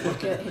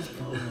 look at his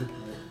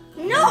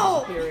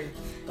No! period.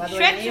 By the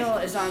Shrek way, Neil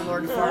is on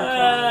Lord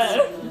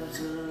Farquaad's.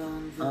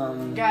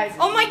 Guys,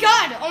 Oh my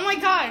god! Oh my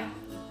god!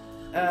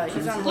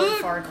 he's on Lord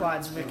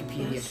Farquaad's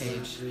Wikipedia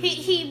page.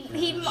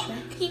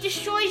 He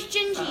destroys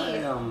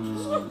Gingy.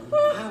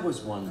 I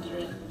was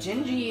wondering.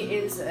 Gingy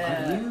is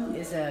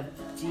a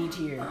D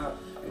tier.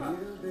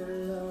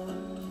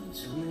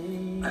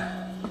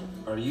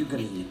 Are you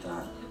gonna eat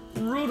that?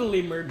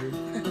 Brutally murdered.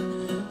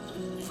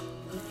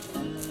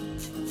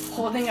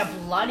 Holding a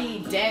bloody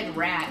dead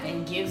rat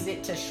and gives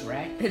it to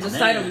Shrek. It's a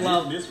sign of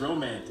love. This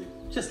romantic.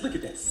 Just look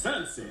at that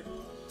sunset.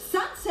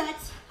 Sunset?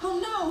 Oh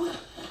no!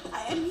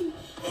 I mean,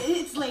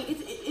 it's late.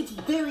 It's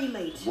very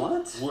late.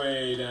 What?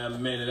 Wait a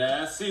minute.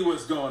 I see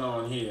what's going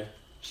on here.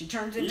 She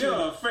turns into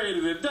You're afraid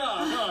of the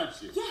dark,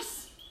 aren't you?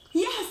 Yes,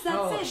 that's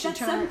Oh, it. she I'm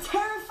turned-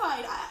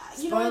 terrified.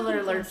 Spoiler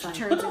alert, she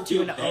turns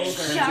into an ogre.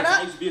 Shut I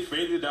up. used to be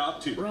afraid of the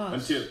dark too. Ross.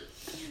 Until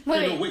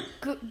Wait, wait.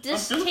 This I'm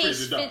still afraid of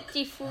tastes the dark.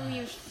 54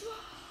 years.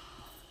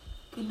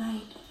 Good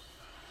night.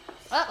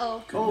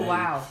 Uh-oh. Oh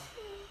wow,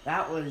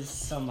 that was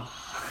some.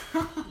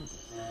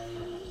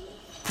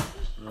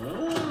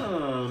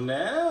 Oh,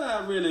 now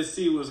I really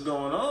see what's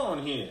going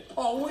on here.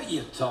 Oh, what are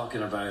you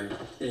talking about?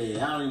 Hey,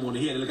 I don't even want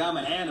to hear it. Look, I'm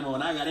an animal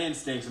and I got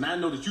instincts, and I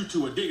know that you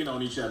two are digging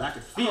on each other. I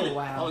can feel Oh it. Oh,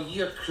 wow.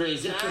 you're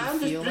crazy. You can I'm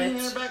just feel bringing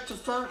it. her back to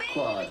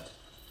Farquaad.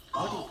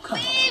 Oh, come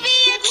on. Baby,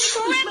 it's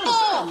triple!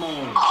 Come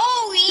on.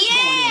 Oh,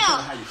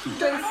 yeah! How you feel?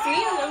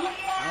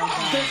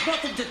 There's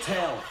nothing to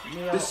tell.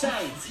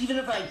 Besides, even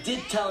if I did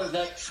tell her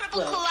that, Triple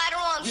well,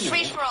 collateral and you know.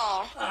 free for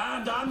all.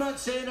 and I'm not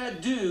saying I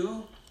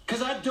do,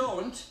 because I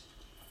don't.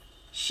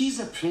 She's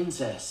a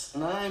princess,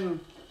 and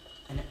I'm...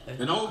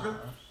 An ogre?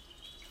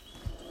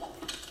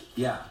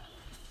 Yeah,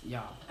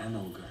 Yeah. an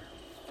ogre.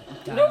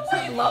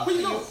 Nobody loves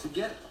you. To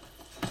get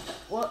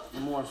What?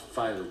 more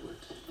firewood.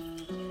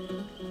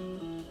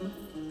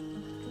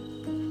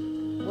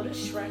 What is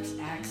Shrek's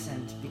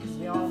accent? Because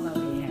we all know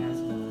he has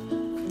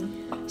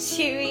one.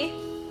 Siri,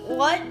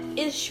 what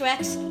is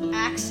Shrek's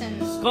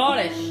accent?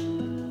 Scottish.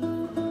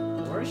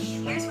 Or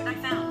Shrek? Here's what I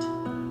found.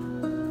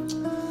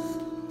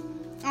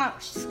 Oh,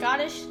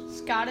 Scottish.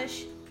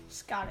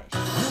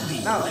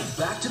 No,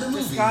 Back to the the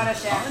movie.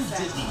 Scottish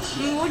accent.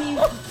 What do you...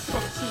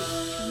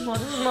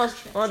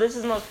 Oh, this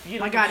is most Oh beautiful.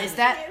 my God, is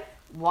that?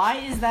 Why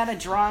is that a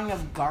drawing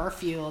of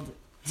Garfield?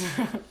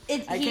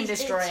 I can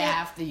destroy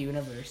half the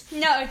universe.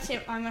 No, it's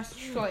him. I must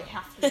destroy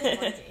half the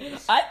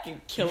universe. I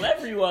can kill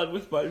everyone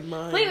with my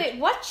mind. Wait,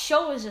 what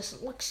show is this?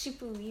 It looks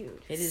super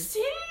weird. It is.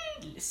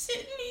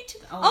 Sydney to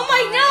the. Oh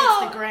my God,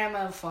 no! It's the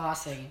grandma of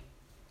flossing.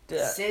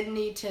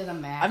 Sydney to the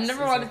max. I've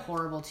never is wanted- a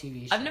horrible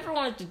TV show. I've never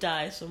wanted to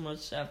die so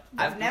much.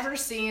 I've never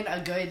seen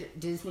a good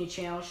Disney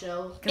Channel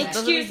show. 'Cause It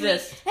doesn't Excuse me.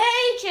 exist.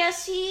 Hey,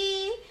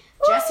 Jesse.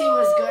 Jesse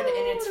was good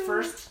in its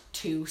first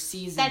 2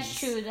 seasons. That's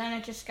true. Then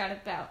it just got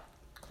about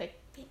click.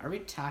 Are we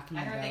talking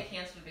I about? heard they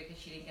canceled it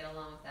because she didn't get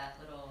along with that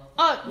little.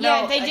 Oh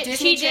No, yeah, they did.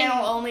 Disney She Channel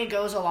didn't. only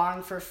goes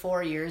along for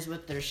 4 years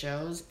with their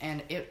shows,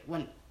 and it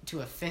went to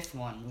a 5th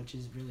one, which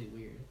is really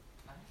weird.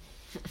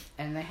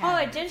 And they had. Oh,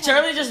 it did. Have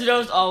Charlie just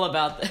knows all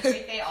about this.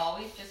 Wait, they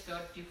always just go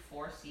to do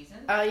 4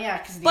 seasons? Oh yeah,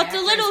 because the But the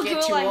actors little get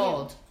girl too I knew.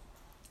 old.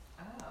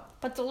 Oh.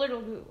 But the little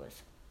group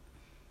was.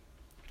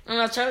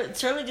 No,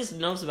 Charlie just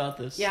knows about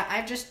this. Yeah,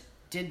 I've just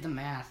did the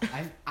math.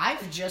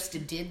 I've just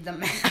did the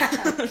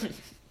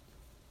math.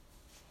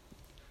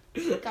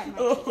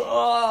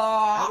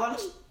 I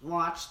once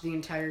watched the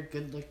entire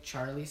Good Luck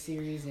Charlie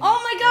series. And Oh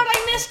my god,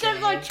 I missed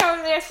Good Luck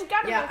Charlie. I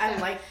forgot Yeah, about that.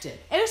 I liked it.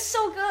 It was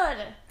so good.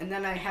 And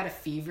then I had a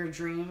fever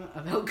dream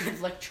about Good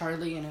Luck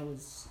Charlie, and it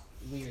was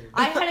weird.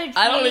 I had a dream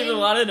I don't even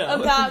want to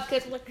know. about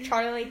Good Luck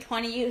Charlie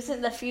 20 years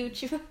in the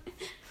future.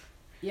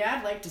 Yeah,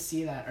 I'd like to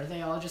see that. Are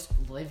they all just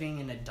living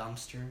in a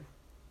dumpster?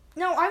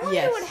 No, I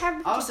wonder what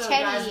happened Also, to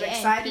Teddy guys, I'm and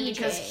excited PJ.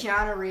 because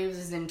Keanu Reeves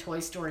is in Toy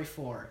Story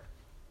 4.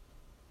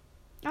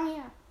 Oh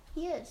yeah,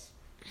 he is.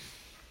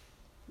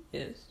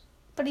 Yes.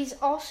 But he's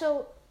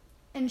also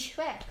in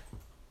Shrek.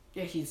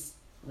 Yeah, he's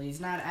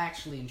not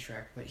actually in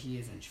Shrek, but he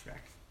is in Shrek.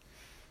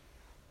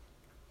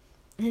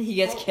 He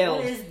gets killed.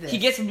 What is this? He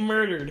gets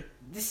murdered.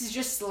 This is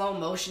just slow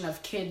motion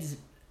of kids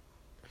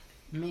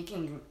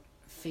making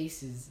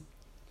faces.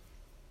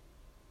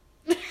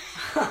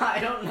 I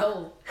don't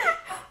know.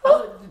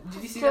 Oh,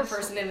 did you see that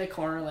person in the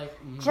corner like...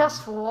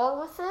 Just roll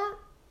with it?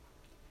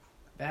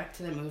 Back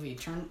to the movie.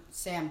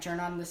 Sam, turn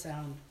on the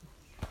sound.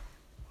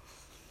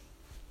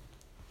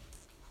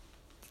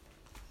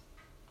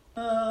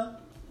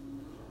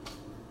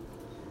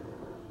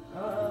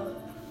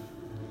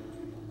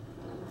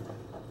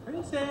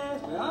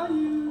 Princess, where are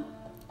you?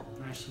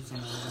 No, she's in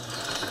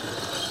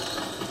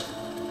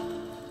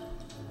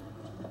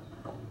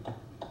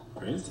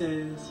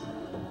Princess.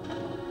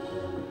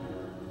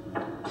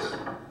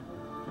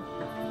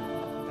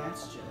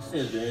 That's just...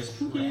 It's very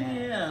spooky.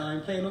 Yeah, I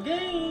ain't playing no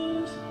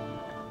games.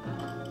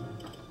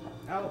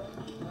 Oh.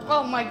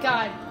 Oh my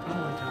god. Oh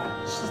my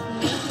god. She's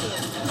naked.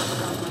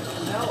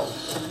 No.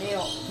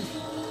 Neil.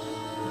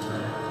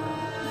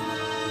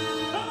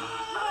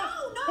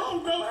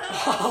 Oh, no,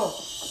 Oh.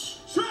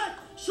 Shrek!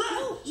 Shrek!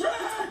 No,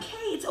 it's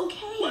okay. It's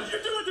okay. What did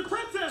you do with the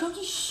princess?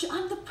 Donkey, shh.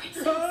 I'm the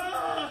princess.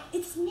 Ah!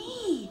 It's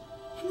me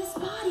in this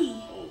body.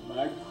 Oh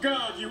my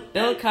God, you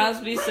Bill ate the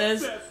Cosby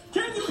says princess.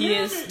 Can you he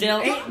hear is me?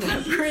 still- Ain't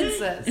the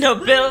princess. No,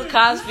 Bill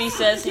Cosby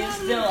says he's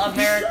still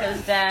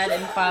America's dad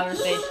and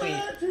Father's Day tweet.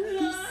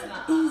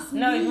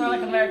 No, he's more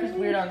like America's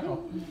weird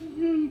uncle.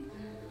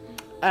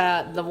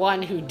 The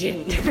one who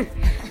didn't.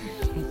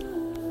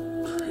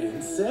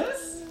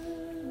 Princess?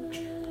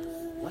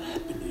 What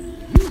happened to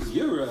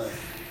you? You're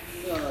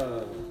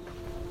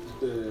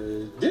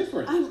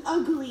different. I'm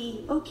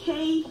ugly,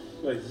 okay?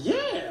 But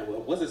yeah,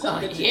 well, was it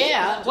something?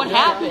 yeah. What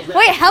happened?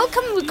 Wait, how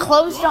come the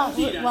clothes don't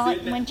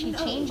when she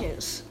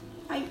changes?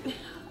 I've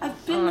Oh,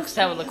 been because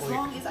that would this look way as weird.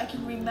 long as I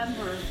can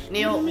remember.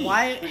 Neil,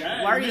 why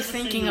are you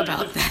thinking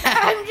about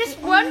that? I'm just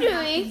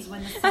wondering.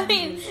 I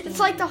mean, it's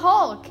like the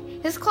Hulk.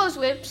 His clothes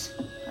whips.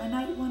 A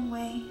night one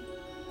way,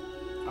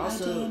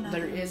 Also,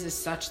 there is a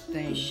such it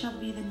thing shall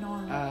be the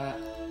norm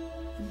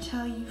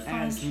until you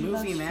find as true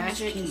movie love's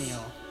magic, first kiss.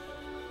 Neil.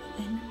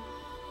 Then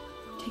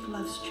take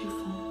love's true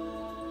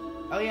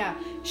form. Oh yeah,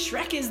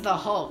 Shrek is the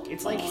Hulk.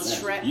 It's like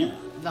Shrek,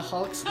 the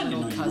Hulk's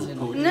little cousin.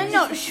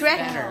 No, Shrek.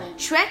 Better.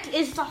 Shrek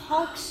is the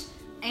Hulk's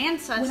When I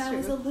was a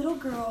ancestor. little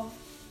girl,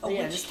 a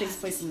Yeah, witch this takes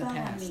cast place in the a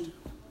spell on past. me.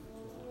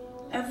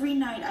 Every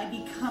night I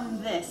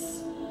become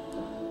this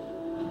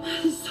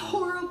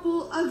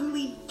horrible,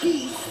 ugly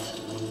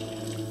beast.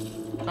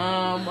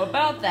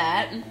 About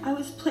that. I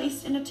was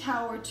placed in a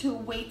tower to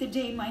await the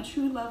day my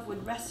true love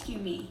would rescue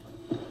me.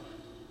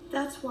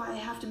 That's why I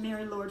have to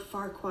marry Lord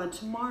Farquaad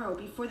tomorrow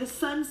before the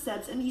sun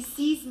sets and he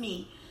sees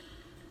me.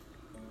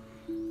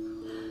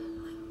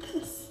 Like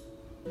this.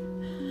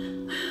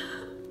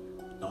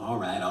 All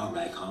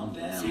right, calm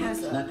down. Has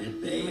It's a- not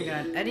that bad. Oh my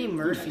god, Eddie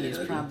Murphy is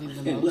probably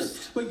the Hey, look,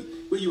 most. well,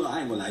 you are, I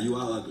ain't gonna lie, you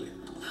are ugly.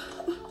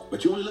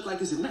 But you only look like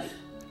this at night.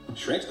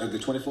 Shrek's ugly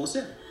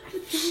 24/7.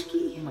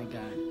 Oh my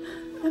god.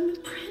 I'm a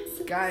princess.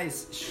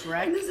 Guys,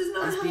 Shrek This is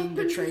not is how being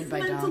betrayed by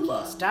princesses meant to Donkey.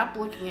 love. Stop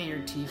looking at your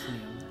teeth,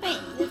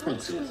 Neil.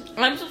 Princess.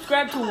 I'm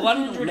subscribed to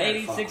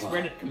 186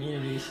 Reddit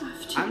communities.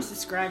 I'm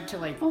subscribed to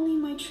like Only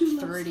my true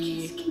love's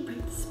 30. kiss can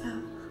break the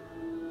spell.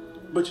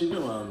 But you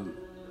know,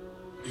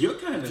 you're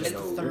kind of it's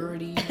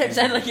 30. It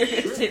sounded like you're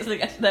gonna say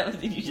something after that,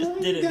 but you just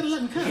did You gotta it.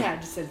 let him come. Yeah, I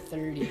just said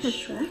 30.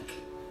 Shrek?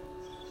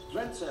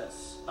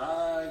 Princess,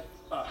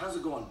 how's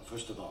it going,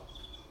 first of all?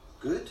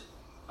 Good?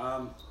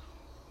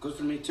 Good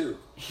for me too.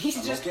 He's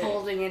I'm just okay.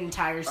 holding an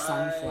entire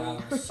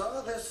sunflower. I saw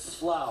this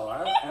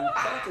flower and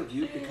thought of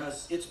you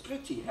because it's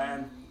pretty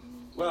and,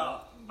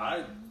 well,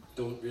 I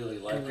don't really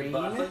like it,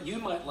 but I Green? thought you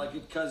might like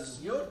it because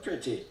you're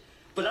pretty.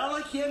 But I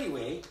like you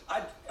anyway.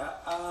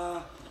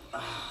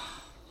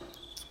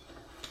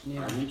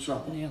 Neil. I'm in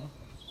trouble. Neil.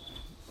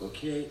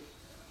 Okay,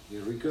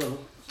 here we go.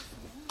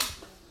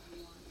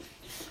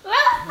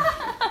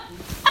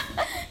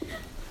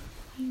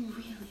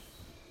 Really?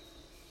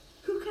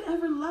 Who could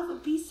ever love a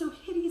beast so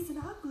hideous and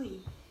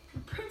ugly? A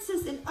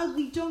princess and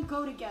ugly don't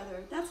go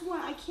together. That's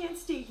why I can't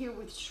stay here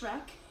with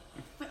Shrek.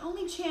 My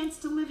only chance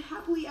to live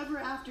happily ever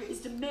after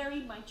is to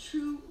marry my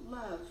true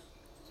love.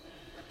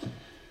 Don't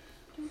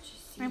you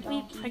see, Every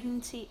Donkey?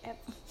 pregnancy ever.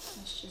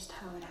 That's just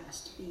how it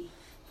has to be.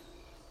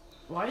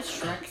 Why is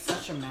Shrek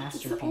such a It's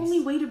masterpiece? the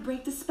only way to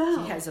break the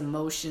spell. He has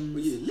emotions.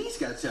 Well, you at least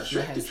got to tell He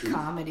Shrek the has truth.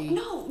 comedy.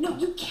 No,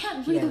 you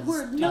can't read Yes. the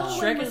word. No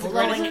Shrek one is will the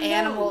greatest- ever know.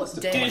 animal.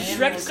 Dude,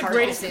 Shrek's the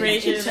greatest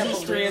creation in the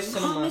history of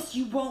cinema. Promise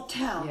you won't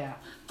tell. Yeah.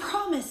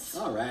 Promise.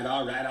 All right,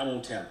 I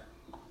won't tell him.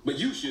 But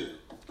you should.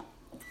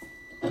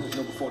 I just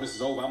know before this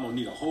is over, I'm gonna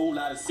need a whole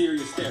lot of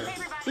serious therapy.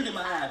 Look at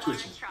my eye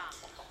twitching.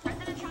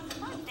 President Trump's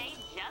birthday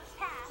just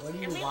passed, What are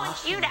you and we want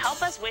watching? you to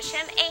help us wish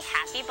him a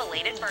happy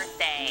belated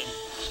birthday.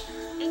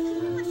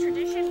 In with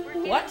tradition,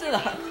 we're What giving the-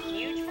 him a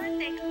huge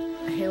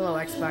birthday. Halo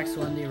Xbox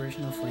One, the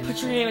original flame.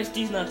 Put your name as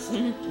D's nuts.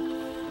 Hey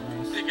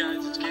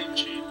guys, it's Game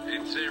Cheat,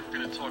 and today we're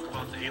going to talk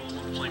about the Halo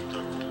 1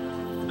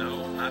 flamethrower.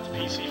 No, not the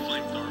PC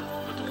flamethrower,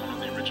 but the one on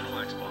the original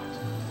Xbox.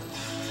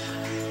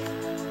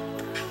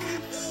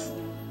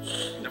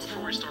 Now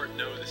before we start,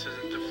 no, this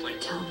isn't the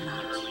flamethrower from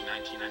the early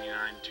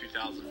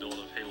 1999-2000 build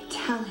of Halo 1.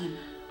 Tell him.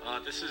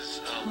 This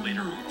is a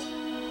later model.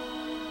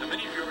 Now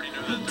many of you already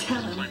know that there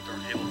was a flamethrower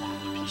in Halo 1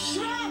 on the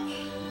PC.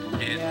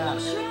 And Yeah.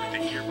 with the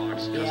gearbox.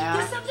 Yeah.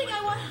 There's something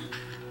I want.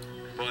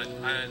 But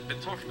I've been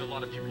talking to a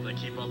lot of people that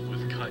keep up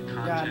with cut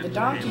content. God, the for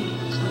donkey. Halo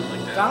and stuff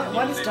like that.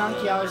 Why does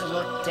Donkey always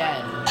look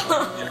dead?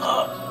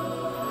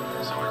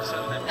 So I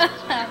decided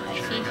that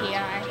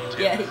CGI.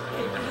 Yeah.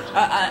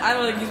 I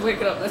don't think he's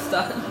waking up this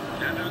time.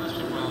 Yeah, I know there's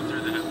people out there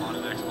that had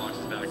modded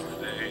Xboxes back in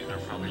the day, and they're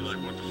probably like,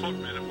 what the fuck,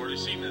 man? I've already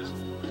seen this.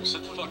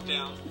 Sit the fuck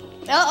down.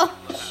 Oh,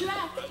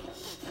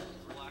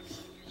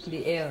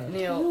 The air.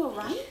 Neil, You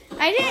alright?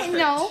 I didn't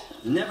know.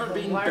 Never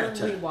been why are we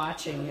better.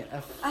 watching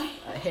a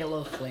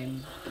Halo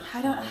Flame?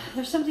 I don't.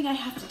 There's something I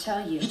have to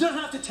tell you. You don't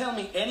have to tell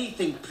me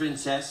anything,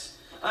 Princess.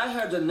 I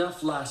heard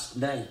enough last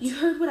night. You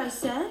heard what I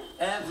said?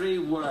 Every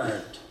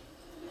word.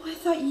 I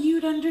thought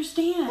you'd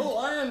understand. Oh,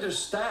 I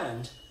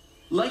understand.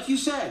 Like you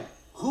said,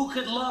 who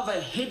could love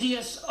a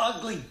hideous,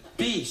 ugly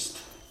beast?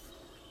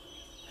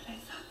 But I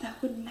thought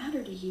that wouldn't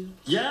matter to you.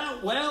 Yeah,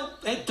 well,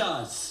 it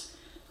does.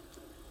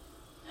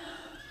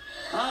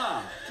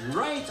 Ah,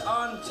 right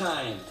on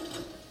time.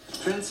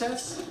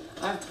 Princess,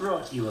 I've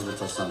brought you a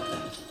little something.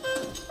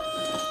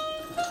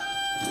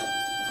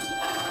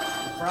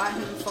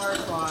 Brian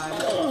Farquaad.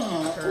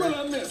 What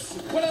I miss?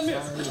 What I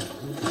miss?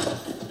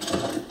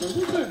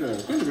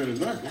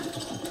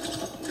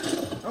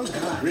 Oh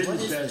God, what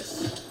is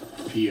this?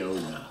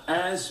 Fiona.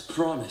 As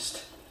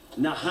promised.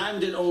 Now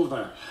hand it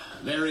over.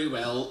 Very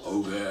well,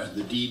 Ogre.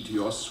 The deed to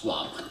your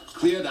swamp.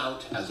 Cleared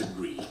out as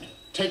agreed.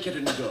 Take it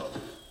and go,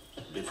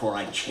 before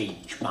I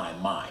change my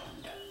mind.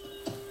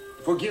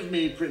 Forgive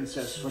me,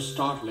 Princess, for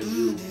startling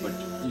you, but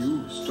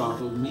you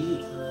startled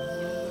me.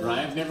 For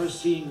I have never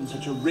seen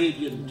such a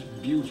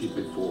radiant beauty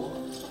before.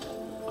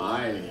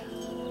 I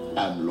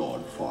am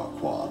Lord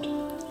Farquaad.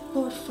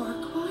 Lord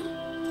Farquaad?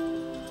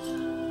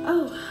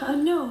 Oh,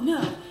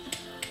 no.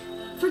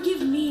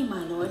 Forgive me,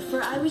 my lord,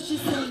 for I was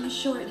just saying a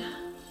short.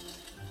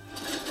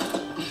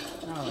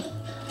 Oh,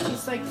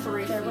 he's like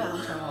 3 feet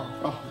Farewell. tall.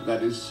 Oh,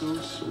 that is so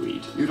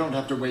sweet. You don't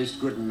have to waste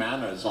good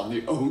manners on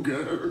the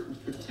ogre.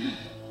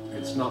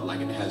 It's not like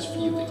it has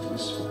feelings.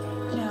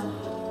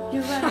 No,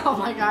 you're right. Oh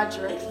my God,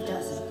 Drake. It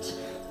doesn't.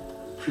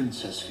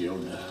 Princess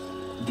Fiona.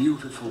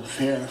 Beautiful,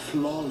 fair,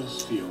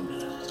 flawless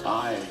Fiona.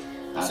 I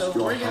ask So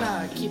your we're gonna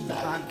hand keep the in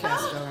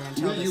podcast going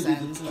until Will you this be the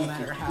ends, no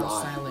matter perfect how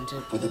bride silent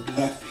it. for the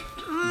perfect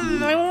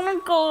I want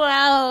to go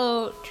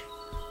out.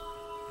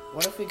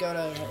 What if we go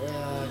to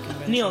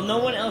convention? Neil, no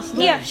one else does.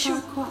 Yeah,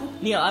 sure.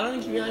 Farquaad? Neil, I don't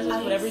think you realize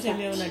this, but every time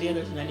you have an idea,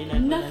 there's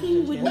 99.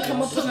 Nothing would We'll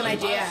come up with an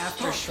idea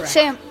after Shrek.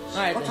 Sam,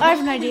 Alright, I have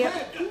an idea.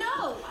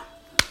 No!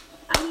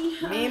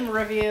 I mean, Meme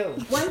review.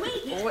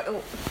 wait.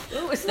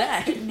 what was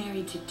that? Get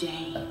married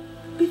today.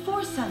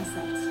 Before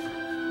sunset.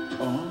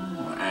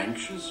 Oh,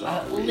 anxious.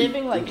 are we?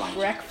 Living like You're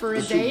right. Shrek for a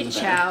The sooner day the better.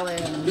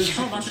 challenge. There's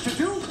so much to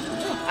do.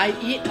 I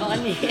eat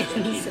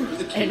onions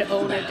and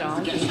own a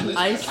donkey.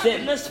 I sit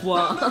in the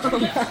swamp.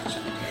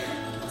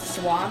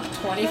 Swamp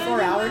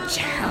 24-hour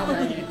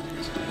challenge.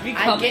 I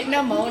Become get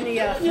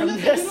pneumonia from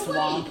the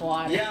swamp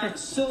water. Yeah,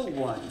 so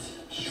what?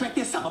 Shrek,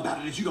 there's something about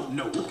it that you don't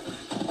know.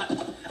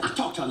 I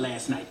talked to her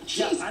last night.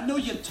 Yeah, I know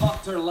you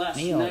talked to her last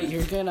Neil, night.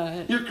 you're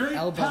gonna You're great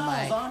elbow pals,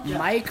 my aren't ya?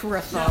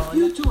 microphone.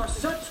 You two are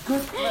such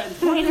good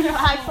friends. Your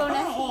iPhone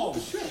X. Oh,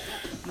 shit.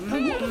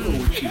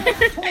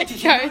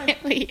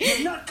 Charlie.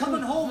 You're not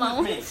coming home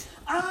with me.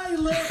 I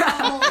live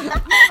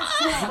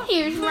alone.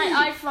 Here's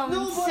my iPhone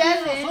Nobody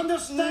 7. else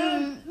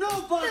understand?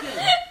 Nobody.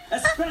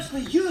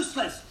 Especially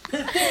useless,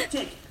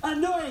 pathetic,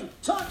 annoying,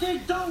 talking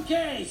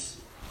donkeys.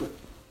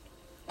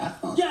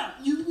 Yeah,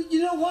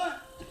 you know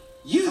what?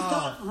 You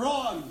thought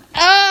wrong.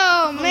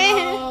 Oh, man.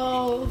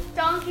 Oh,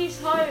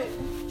 Donkey's heart.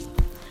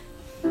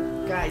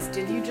 guys,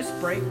 did you just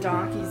break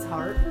Donkey's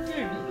heart?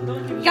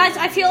 Guys,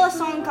 I feel a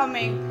song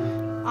coming.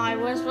 I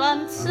was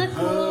once a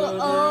cool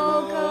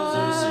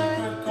ogre,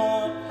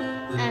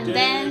 and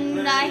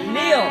then I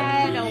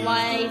had a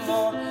wife,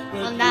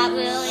 and that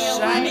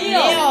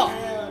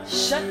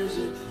Shut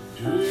really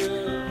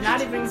Shut.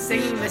 Not even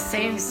singing the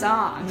same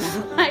song.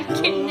 I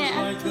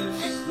kidnapped.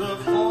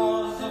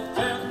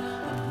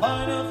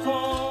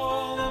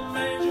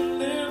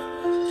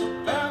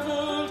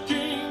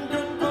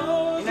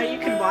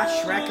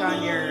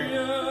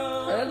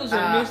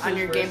 on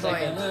your Game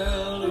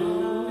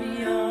Boy.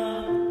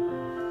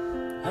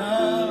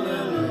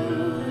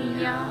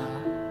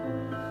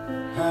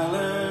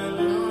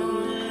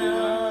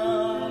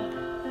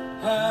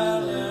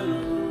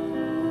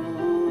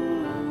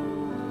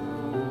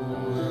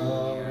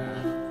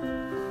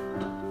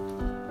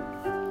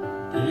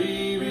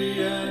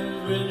 Baby,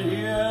 I've been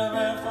here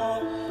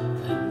before.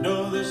 I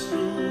know this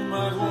room,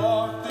 I've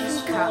walked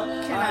this far.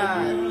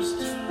 Can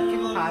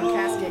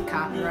podcasts get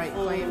copyright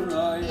claimed?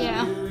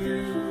 Yeah.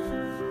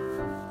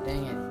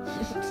 Dang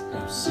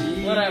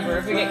it. Whatever,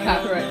 if we get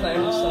copyright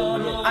claims, so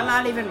be it. I'm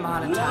not even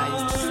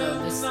monetized,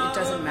 so it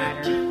doesn't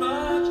matter.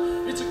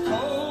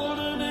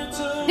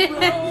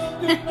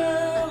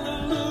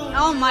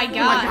 Oh my Oh my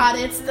god. god,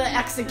 it's the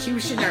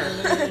executioner.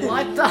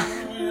 What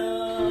the?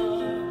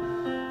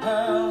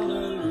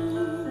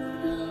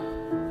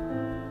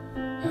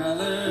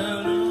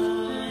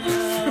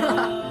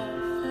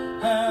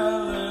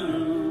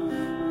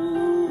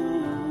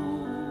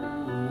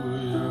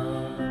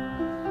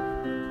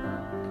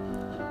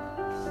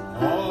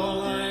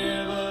 All I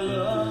ever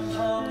learned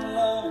from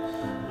love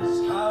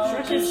is how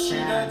Shrek to is see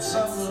sad, that that's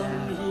someone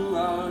sad. who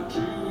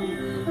outdrew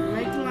you. You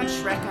make too much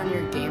Shrek on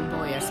your Game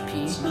Boy SP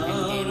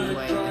and Game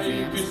Boy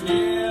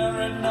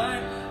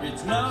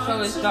Advance.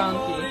 So is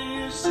Donkey.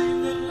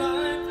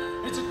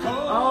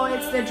 Oh,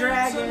 it's the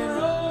dragon.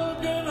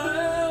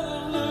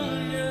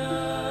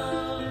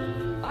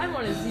 I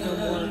want to see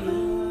more.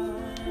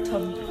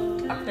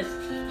 If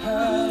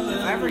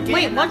I ever get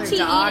Wait, another what's he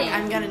dog, eating?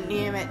 I'm gonna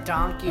name it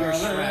Donkey or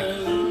Shrek.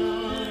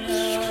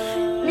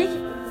 Make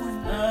it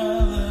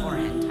Or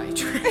Hentai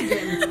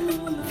Dragon.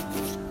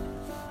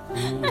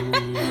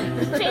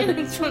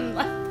 Felix one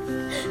left.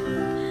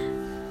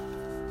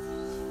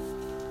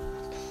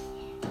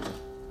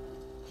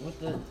 What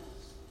the?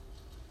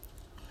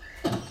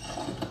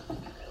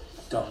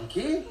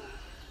 Donkey?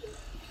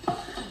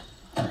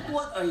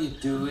 What are you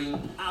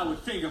doing? I would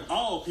think of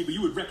all people,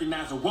 you would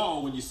recognize a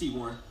wall when you see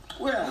one.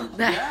 Well,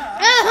 yeah.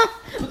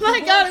 Oh my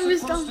god, it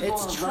was dumb.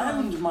 It's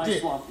around my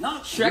swamp,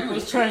 not Shrek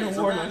was trying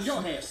to warn Around us.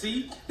 your half,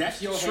 see?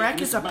 That's your half. Shrek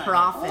and is this a mine.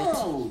 prophet.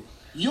 Oh,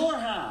 your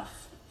half.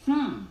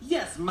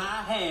 Yes, my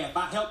half.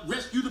 I helped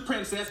rescue the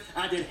princess.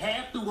 I did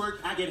half the work.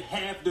 I get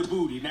half the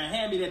booty. Now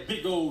hand me that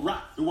big old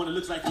rock, the one that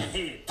looks like your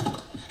head.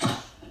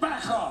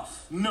 Back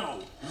off. No,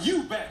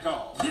 you back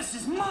off. This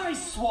is my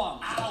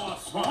swamp. Our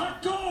swamp.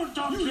 Let go,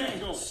 donkey. You let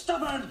go.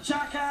 Stubborn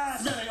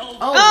jackass. Smelly old.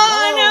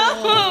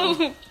 Oh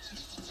no!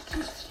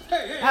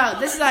 Hey, Oh,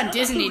 this is on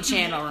Disney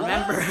Channel,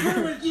 remember? What's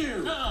with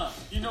you?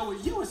 You know,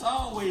 with you, it's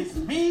always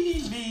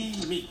me, me,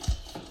 me.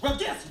 Well,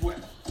 guess what?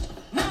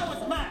 Now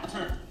it's my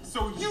turn.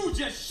 So you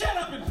just shut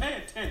up and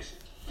pay attention.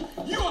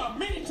 You are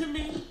mean to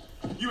me.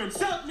 You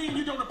insult me and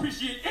you don't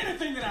appreciate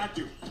anything that I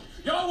do.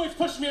 You always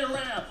push me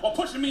around or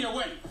pushing me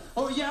away.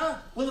 Oh, yeah?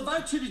 Well, if I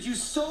treated you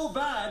so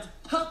bad,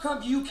 how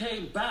come you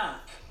came back?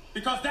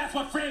 Because that's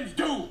what friends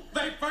do.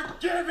 They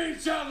forgive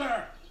each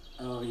other.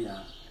 Oh, yeah.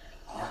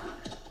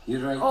 You're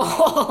right.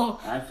 Oh,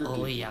 I forgive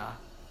oh you. yeah.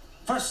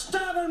 For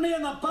stabbing me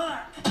in the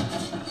back.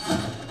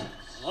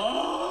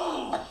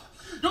 Oh,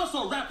 you're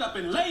so wrapped up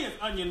in layers,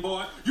 onion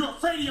boy. You're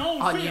afraid of your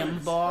own Onion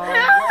feelings.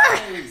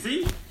 boy.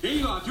 See? There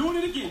you are, doing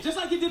it again, just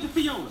like you did to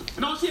Fiona.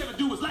 And all she ever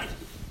do was like you.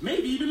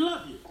 Maybe even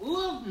love you.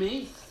 Love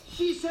me?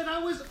 She said I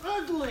was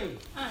ugly,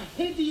 a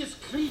hideous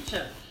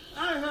creature.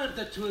 I heard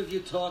the two of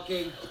you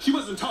talking. She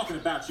wasn't talking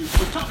about you. She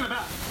was talking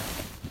about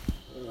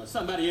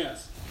somebody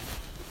else.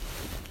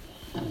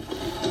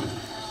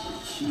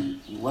 She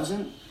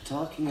wasn't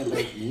talking about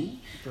me?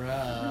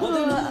 Bruh. Well,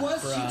 then who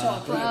was she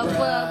talking about?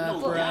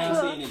 No, I ain't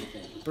saying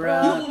anything.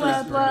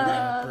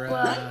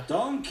 Bruh.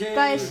 Donkey.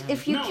 Guys,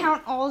 if you No.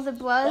 count all the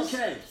bloods,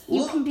 Okay,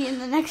 you look, can be in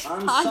the next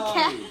I'm podcast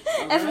sorry,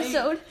 all right?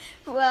 episode.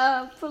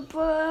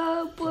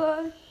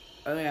 Oh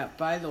yeah,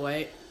 by the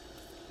way,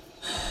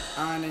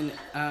 on an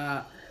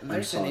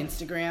there's an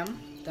sorry. Instagram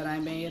that I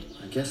made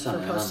I guess for I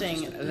am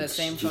posting just a the big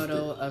same stupid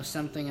photo of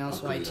something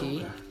else ugly YT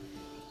ogre.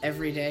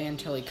 every day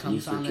until he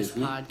comes on this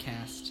forgive me?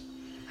 podcast.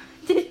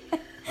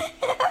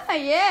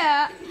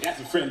 Yeah. That's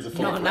what friends are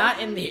for. No, not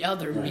in the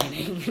other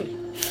meaning.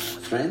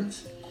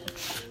 Friends?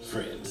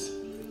 friends.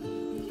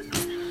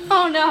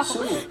 Oh no.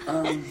 So,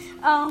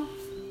 Oh.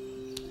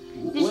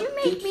 Did what you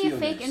make me a Fiona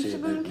fake say Instagram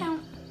about me?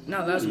 account? No,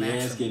 that was What are you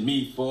Max. asking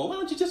me for? Why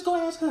don't you just go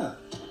ask her?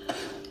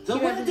 The You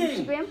have his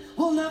wedding! Instagram?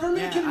 We'll never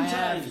make Yeah, it in I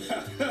time.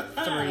 have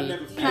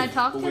Can I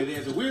talk But to where him?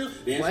 there's a will,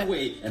 there's What? a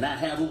way, and I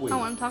have a way. I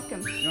want to talk to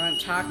him. You want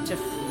to talk to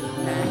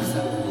Max?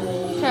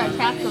 Should I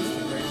talk to him?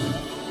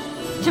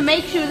 To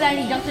make sure that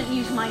he doesn't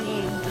use my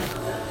name. I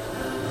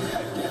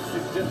guess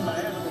it's just my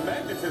animal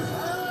magnetism.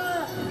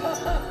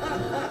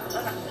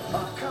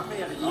 Oh, come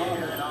here,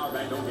 Yeah, all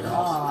right, don't get Aw,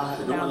 off.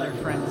 now they're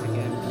friends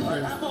again. All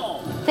right, hop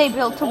on. They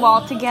built a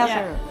wall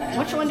together. Yeah.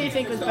 Which one do you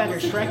think was better,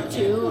 Shrek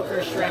 2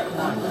 or Shrek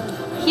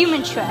 1?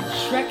 Human Shrek.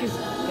 Shrek is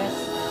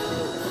best.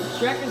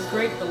 Shrek is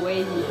great the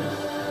way he is.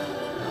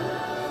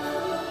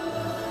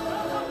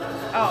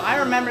 Oh, I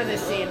remember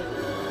this scene.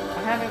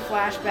 I'm having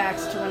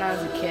flashbacks to when I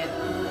was a kid.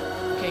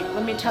 Okay,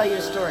 let me tell you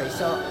a story.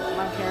 So,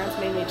 my parents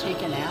made me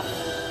take a nap.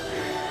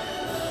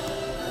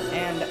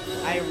 And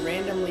I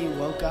randomly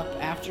woke up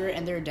after,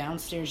 and they're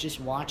downstairs just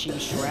watching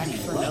Shrek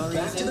for no reason.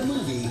 Back to the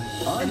movie.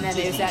 And then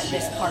it was at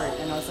this part,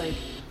 and I was like,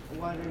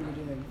 what are you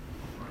doing?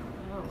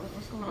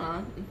 What's going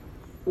on?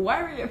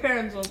 Why were your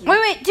parents watching?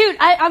 Wait, dude,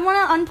 I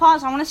want to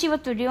unpause. I want to see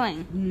what they're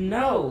doing.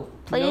 No.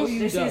 Please? No, you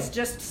This don't. is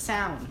just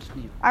sound.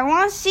 I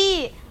want to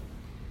see.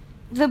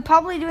 They're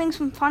probably doing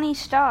some funny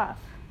stuff.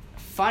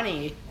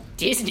 Funny?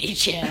 Disney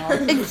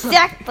Channel.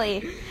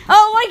 Exactly.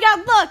 Oh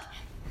my God! Look,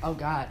 Oh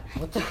God,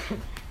 what the?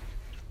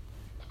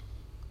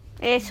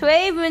 it's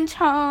Raven's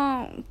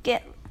home.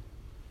 Get.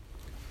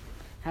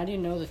 How do you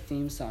know the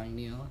theme song,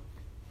 Neil?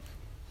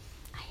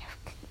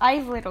 I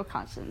have little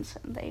cousins,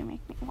 and they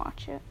make me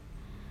watch it.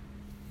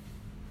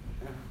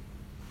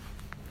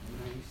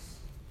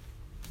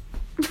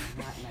 Nice.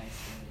 Not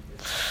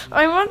nice.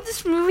 I want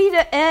this movie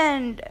to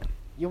end.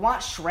 You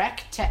want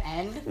Shrek to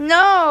end?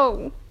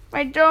 No,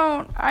 I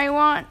don't. I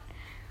want.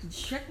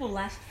 Shrek will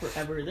last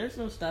forever. There's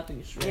no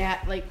stopping Shrek. Yeah,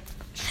 like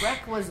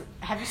Shrek was.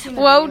 Have you seen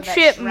the Road video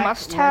trip that Shrek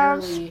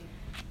must-haves? literally,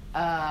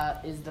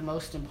 is the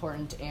most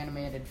important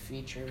animated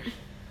feature?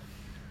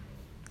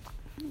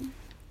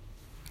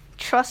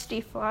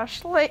 Trusty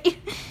flashlight.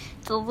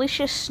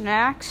 Delicious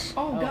snacks.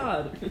 Oh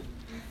God.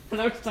 I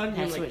was talking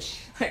That's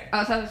like.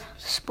 what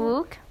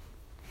Spook.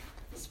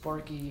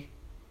 Sparky.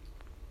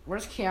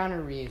 Where's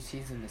Keanu Reeves?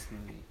 He's in this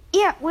movie.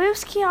 Yeah,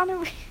 where's Keanu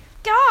Reeves?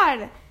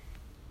 God.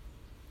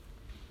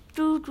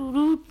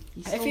 Doo-doo-doo.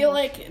 I feel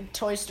like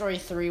Toy Story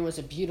 3 was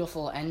a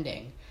beautiful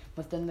ending,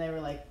 but then they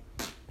were like,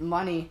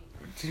 money.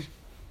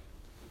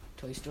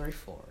 Toy Story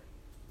 4.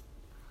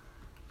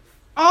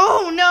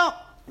 Oh no,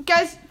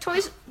 guys,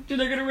 toys. Dude,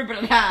 they're gonna rip it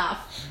in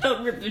half.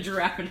 Don't rip the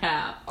giraffe in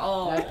half.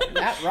 Oh.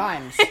 That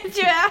rhymes.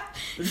 Giraffe.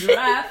 The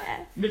giraffe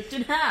ripped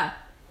in half.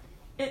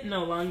 It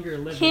no longer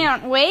lives.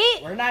 Can't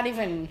wait. We're not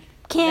even.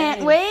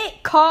 Can't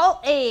wait.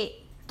 Call 8.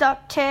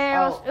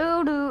 DuckTales.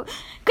 Oodoo.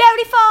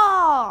 Gravity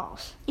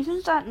Falls.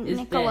 Isn't that It's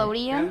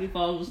Nickelodeon? Dead. Gravity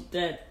Falls was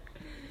dead.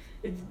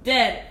 It's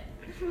dead.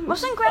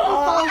 Wasn't Gravity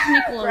Falls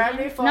Nickelodeon?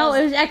 Gravity Falls. No,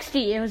 it was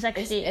XD. It was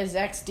XD. It's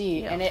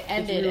XD, and it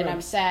ended, and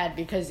I'm sad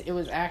because it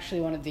was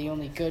actually one of the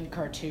only good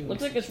cartoons.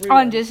 Looks like it's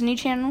On rerun. Disney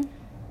Channel.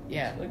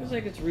 Yeah. Looks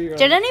like it's rerun.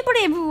 Did anybody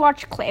ever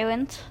watch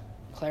Clarence?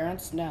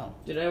 Clarence? No.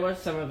 Did I watch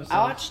some of it? I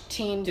watched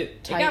Teen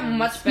It got Titans.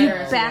 much better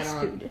as it went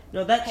bastard. on.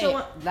 No, that Hey, show,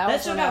 that that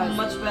was show when I got was-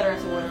 much better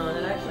as it went on.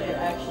 It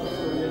actually was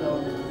good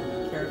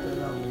over character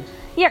development.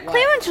 Yeah,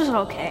 Clarence was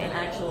okay. An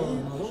actual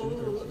emotion.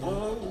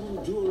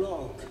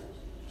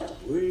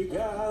 We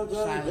gather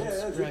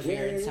Silence, there revered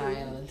today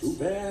silence. to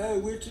bear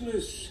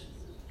witness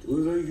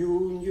to the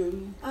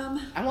union.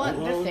 I want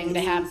the thing to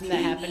happen that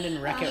happened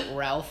in Wreck-It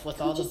Ralph with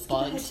all the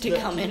bugs to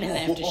come in and they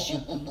have to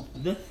shoot them.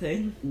 The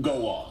thing?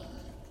 Go on.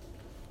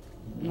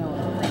 No,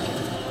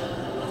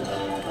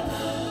 Wreck-It.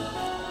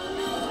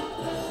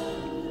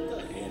 Go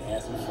ahead,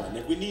 have some fun.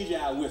 If we need you,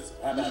 I'll whistle.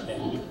 How about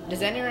that?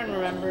 Does anyone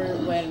remember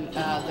when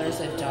there's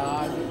a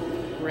dog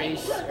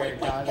race or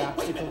dog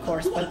obstacle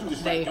course, but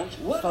they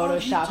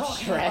photoshopped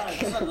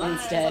Shrek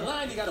instead?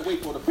 You gotta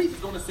wait for the priest is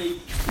gonna say,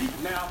 speak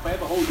now,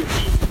 forever hold your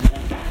peace.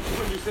 And that's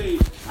when you say,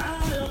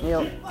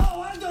 Neil.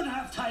 Oh, I don't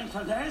have time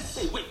for this.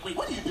 Hey, wait,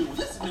 what are you doing?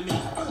 Listen to me.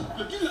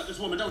 Look, you love this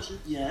woman, don't you?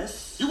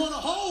 Yes. You wanna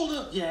hold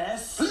her?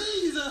 Yes.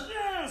 Please her?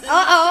 Yes.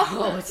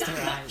 Oh, it's the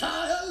rhyme.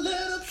 Tie a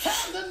little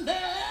candle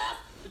there.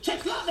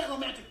 Check love that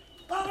romantic.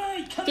 All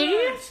right, come Did on.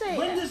 you say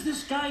When that? does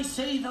this guy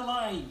say the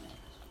line?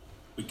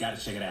 We gotta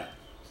check it out.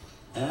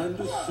 And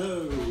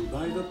so,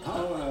 by the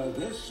power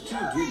vested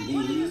in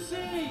me,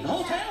 the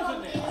whole town's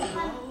in there.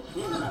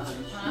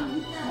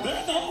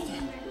 There's the whole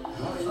town.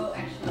 Oh,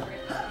 actually,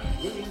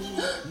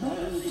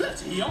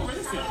 He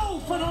already said. Oh,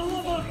 for the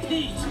love of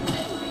Pete.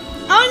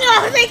 Oh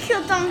no, they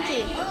killed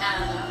Donkey.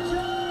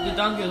 The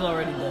donkey was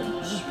already dead.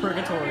 This is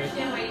purgatory.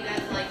 wait,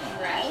 that's like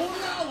Shrek. Oh,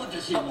 now what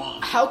does he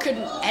want? How could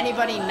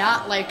anybody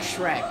not like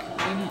Shrek?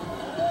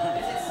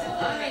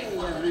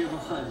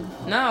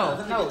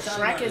 No. No,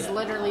 Shrek is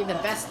literally the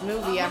best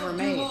movie ever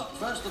made.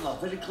 First of all,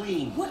 very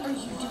clean. What are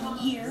you doing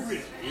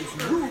here? It's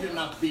rude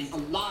enough being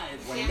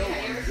alive when no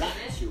one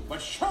wants you,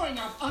 but showing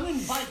up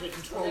uninvited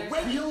into a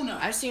wedding. Fiona,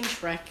 I've seen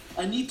Shrek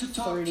I need to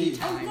talk to 30 you. Oh,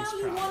 times now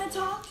you probably. want to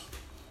talk?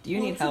 Do you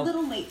Well, need it's help? a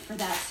little late for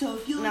that, so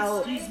if you'll No,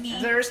 excuse me.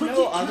 there's But no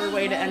you other can't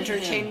way to marry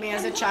entertain him. me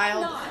as a And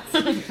child.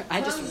 why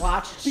I just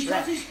watched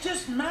Because Shrek. he's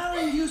just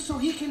marrying you so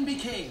he can be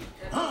king.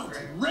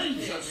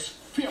 Outrageous!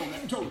 Fiona,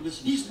 don't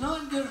listen. He's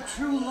not your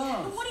true And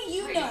love. what do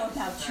you know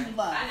about true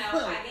love? I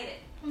know, I get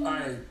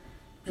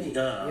it.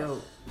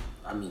 Yo,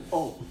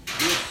 Oh,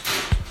 this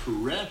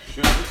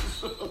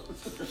precious.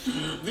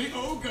 The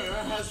ogre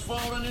has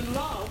fallen in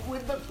love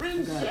with the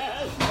princess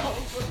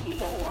of the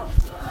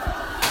North.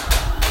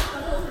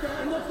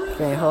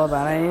 okay, hold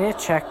on. I need to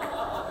check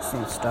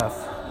some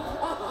stuff.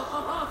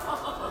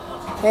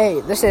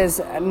 Hey, this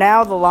is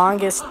now the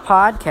longest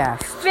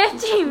podcast.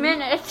 50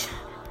 minutes.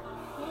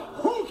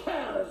 Who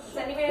cares? Does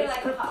anybody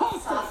like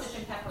hot sausage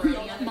and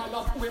pepperoni on My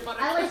love, we're about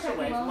to I like kiss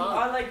away. pepperoni.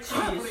 I like cheese.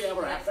 Happily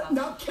ever after.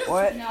 Now kiss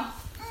What? No.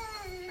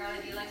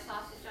 Carly, do you like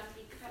sausage on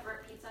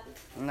pizza?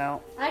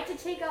 No. I like to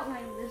take out my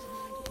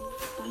invisible.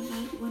 By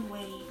night one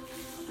way,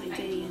 by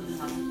day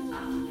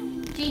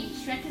another. Gee,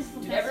 Shrek is the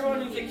Dude, best. everyone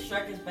who movie. thinks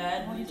Shrek is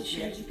bad. I wanted to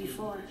show you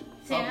before.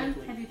 Sam,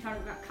 have you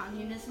talked about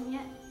communism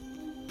yet?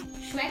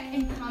 Shrek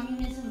and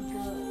communism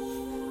good.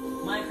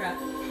 Minecraft.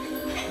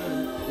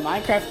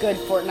 Minecraft good,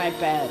 Fortnite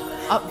bad.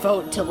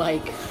 Upvote to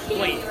like.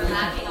 Wait. We were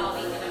laughing all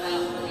weekend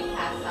about when we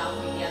passed out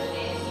the other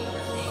day and you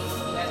were saying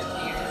you have a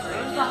clear.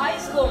 It was the high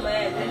school,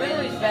 man. The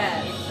memory's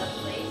bad. It's a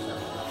place of,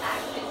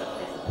 actually it's a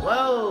place of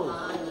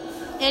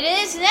Whoa. It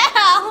is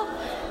now.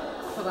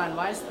 Hold on,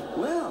 why is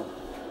Well,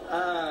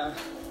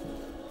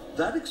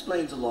 that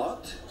explains a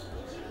lot.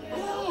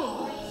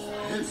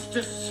 It's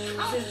disgusting.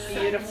 This is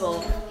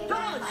beautiful.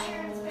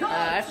 I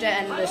have to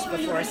end this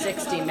before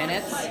 60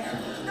 minutes.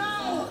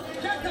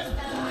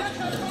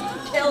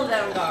 Kill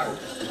them guards.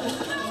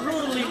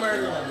 Brutally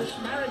murder them.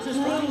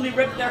 Brutally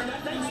rip their.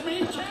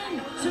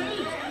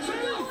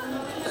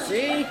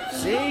 See?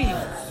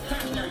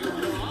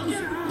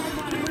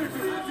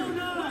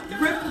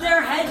 Rip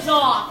their heads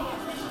off.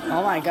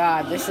 Oh my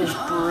god, this is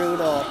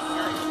brutal.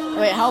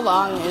 Wait, how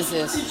long is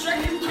this? Dude,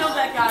 Shrek didn't kill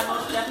that guy,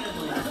 most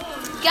definitely.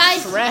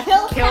 Guys, Shrek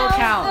kill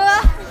count.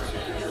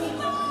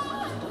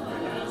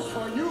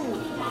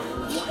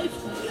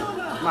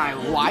 My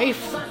wife?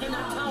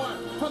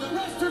 For the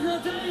rest of your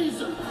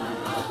days. I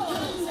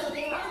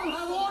will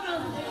have order.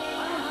 I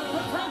will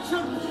have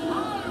protection.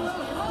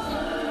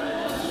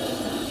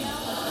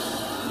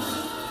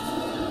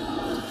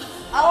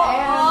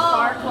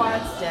 And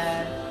Farquaad's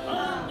dead.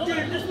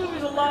 Dude, this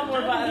movie's a lot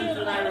more violent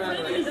than I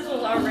remember. If this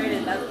was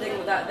R-rated,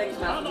 that thing's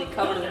mouth would be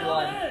covered in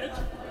blood.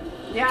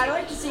 Yeah, I'd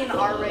like to see an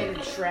R-rated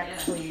Shrek,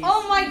 please.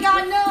 Oh my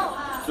god, no.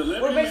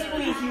 We're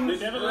basically a huge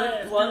They never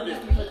last, blood do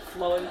just they? like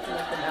flowing from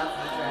like the mouth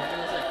of the dragon.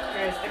 It's like,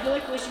 Guys, I feel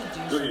like we should do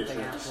Go ahead,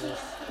 something Shrek. after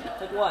this.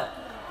 like what?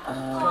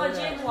 Oh,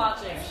 James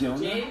watching. Fiona?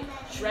 James,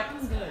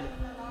 Shrek is good.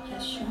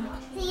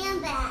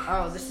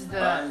 Oh, this is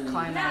the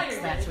climax.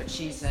 That's what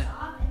she said.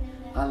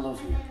 I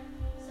love you.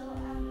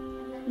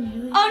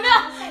 Oh no.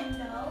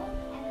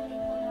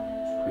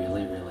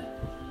 Really, really.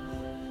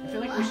 I feel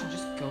like we should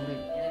just go to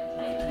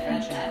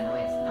convention.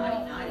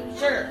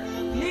 Sure.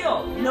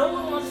 Neil, no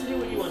one wants to do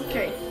what you want to do.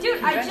 Okay.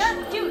 Dude, I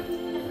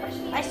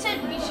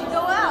said we should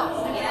go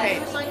out. Okay.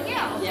 It's like,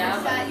 yeah. Yeah.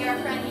 Is that your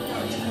friend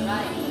Neil?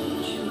 Right.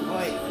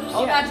 Wait.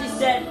 Oh yeah. god, she's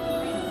dead.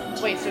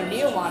 Wait, so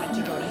Neil wanted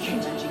to go to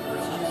convention group,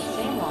 and then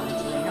Sam wanted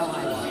to, and now I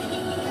want to.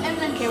 And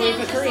then Okay, we've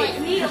Sam's just agreed. like,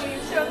 Neil, you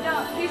showed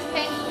up. Who's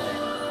paying for it?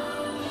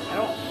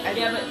 I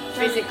Yeah, but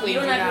physically you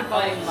do don't have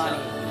not your own bike, money.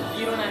 so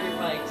you don't have your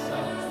bike, so.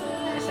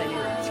 Yes, I do.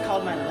 It's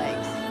called my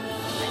legs.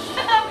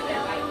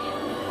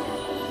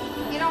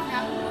 You don't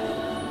have to.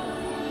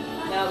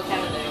 No, we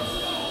kind of do.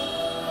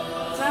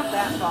 It's not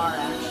that far,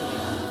 actually.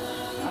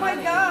 Oh my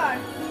god.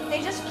 They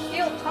just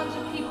killed tons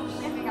of people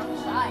standing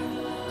outside.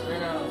 I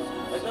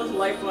know. Like those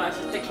life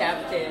flashes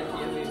decapitated a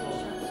few people.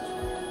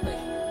 Like,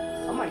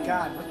 Oh my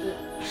god, what the...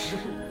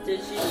 did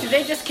she? Did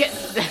they just get...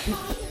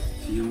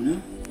 Fiona?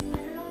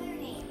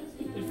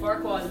 Dude,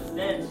 Farquaad is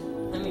dead.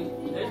 I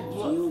mean, there's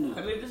blood.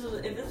 I mean, if this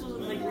was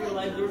like real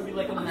life, there would be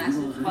like a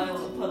massive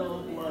puddle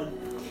of blood.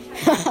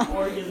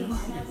 Organs.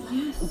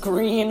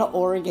 Green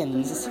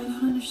organs. I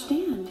don't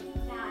understand.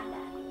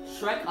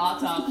 Shrek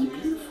autopsy.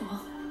 Beautiful.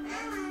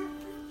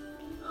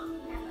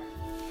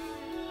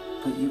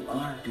 But you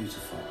are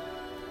beautiful.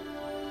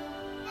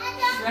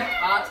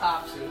 Shrek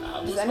autopsy.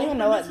 Does anyone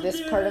know what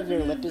this part of your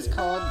lip is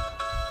called?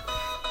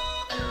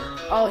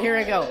 Oh, here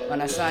we go.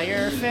 When I saw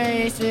your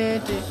face,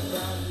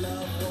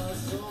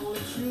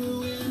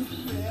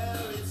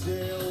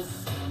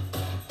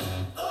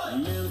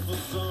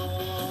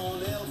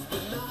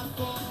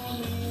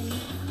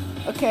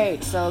 Okay,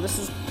 so this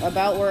is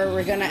about where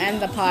we're gonna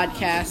end the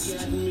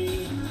podcast.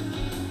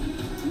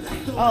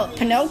 Oh,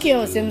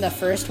 Pinocchio's in the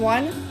first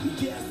one.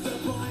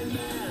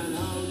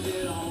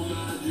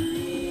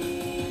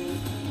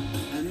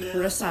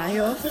 When I saw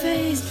your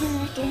face,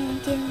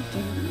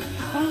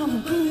 I'm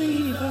a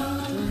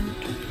believer.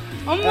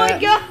 Oh my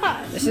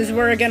god. This is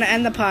where we're gonna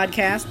end the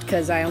podcast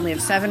because I only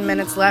have 7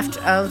 minutes left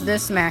of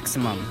this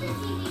maximum.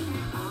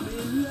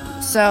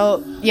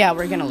 So yeah,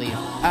 we're gonna leave.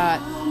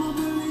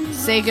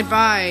 Say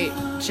goodbye,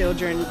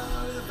 children.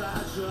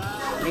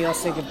 Neil,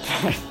 say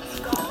goodbye.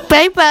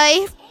 Bye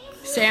bye.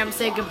 Sam,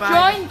 say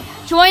goodbye.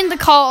 Join the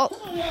call.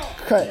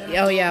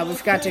 Oh yeah, we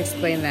forgot to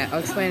explain that. I'll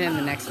explain it in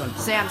the next one.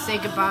 Sam, say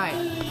goodbye.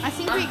 I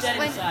think we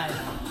explained.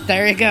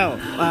 There you go.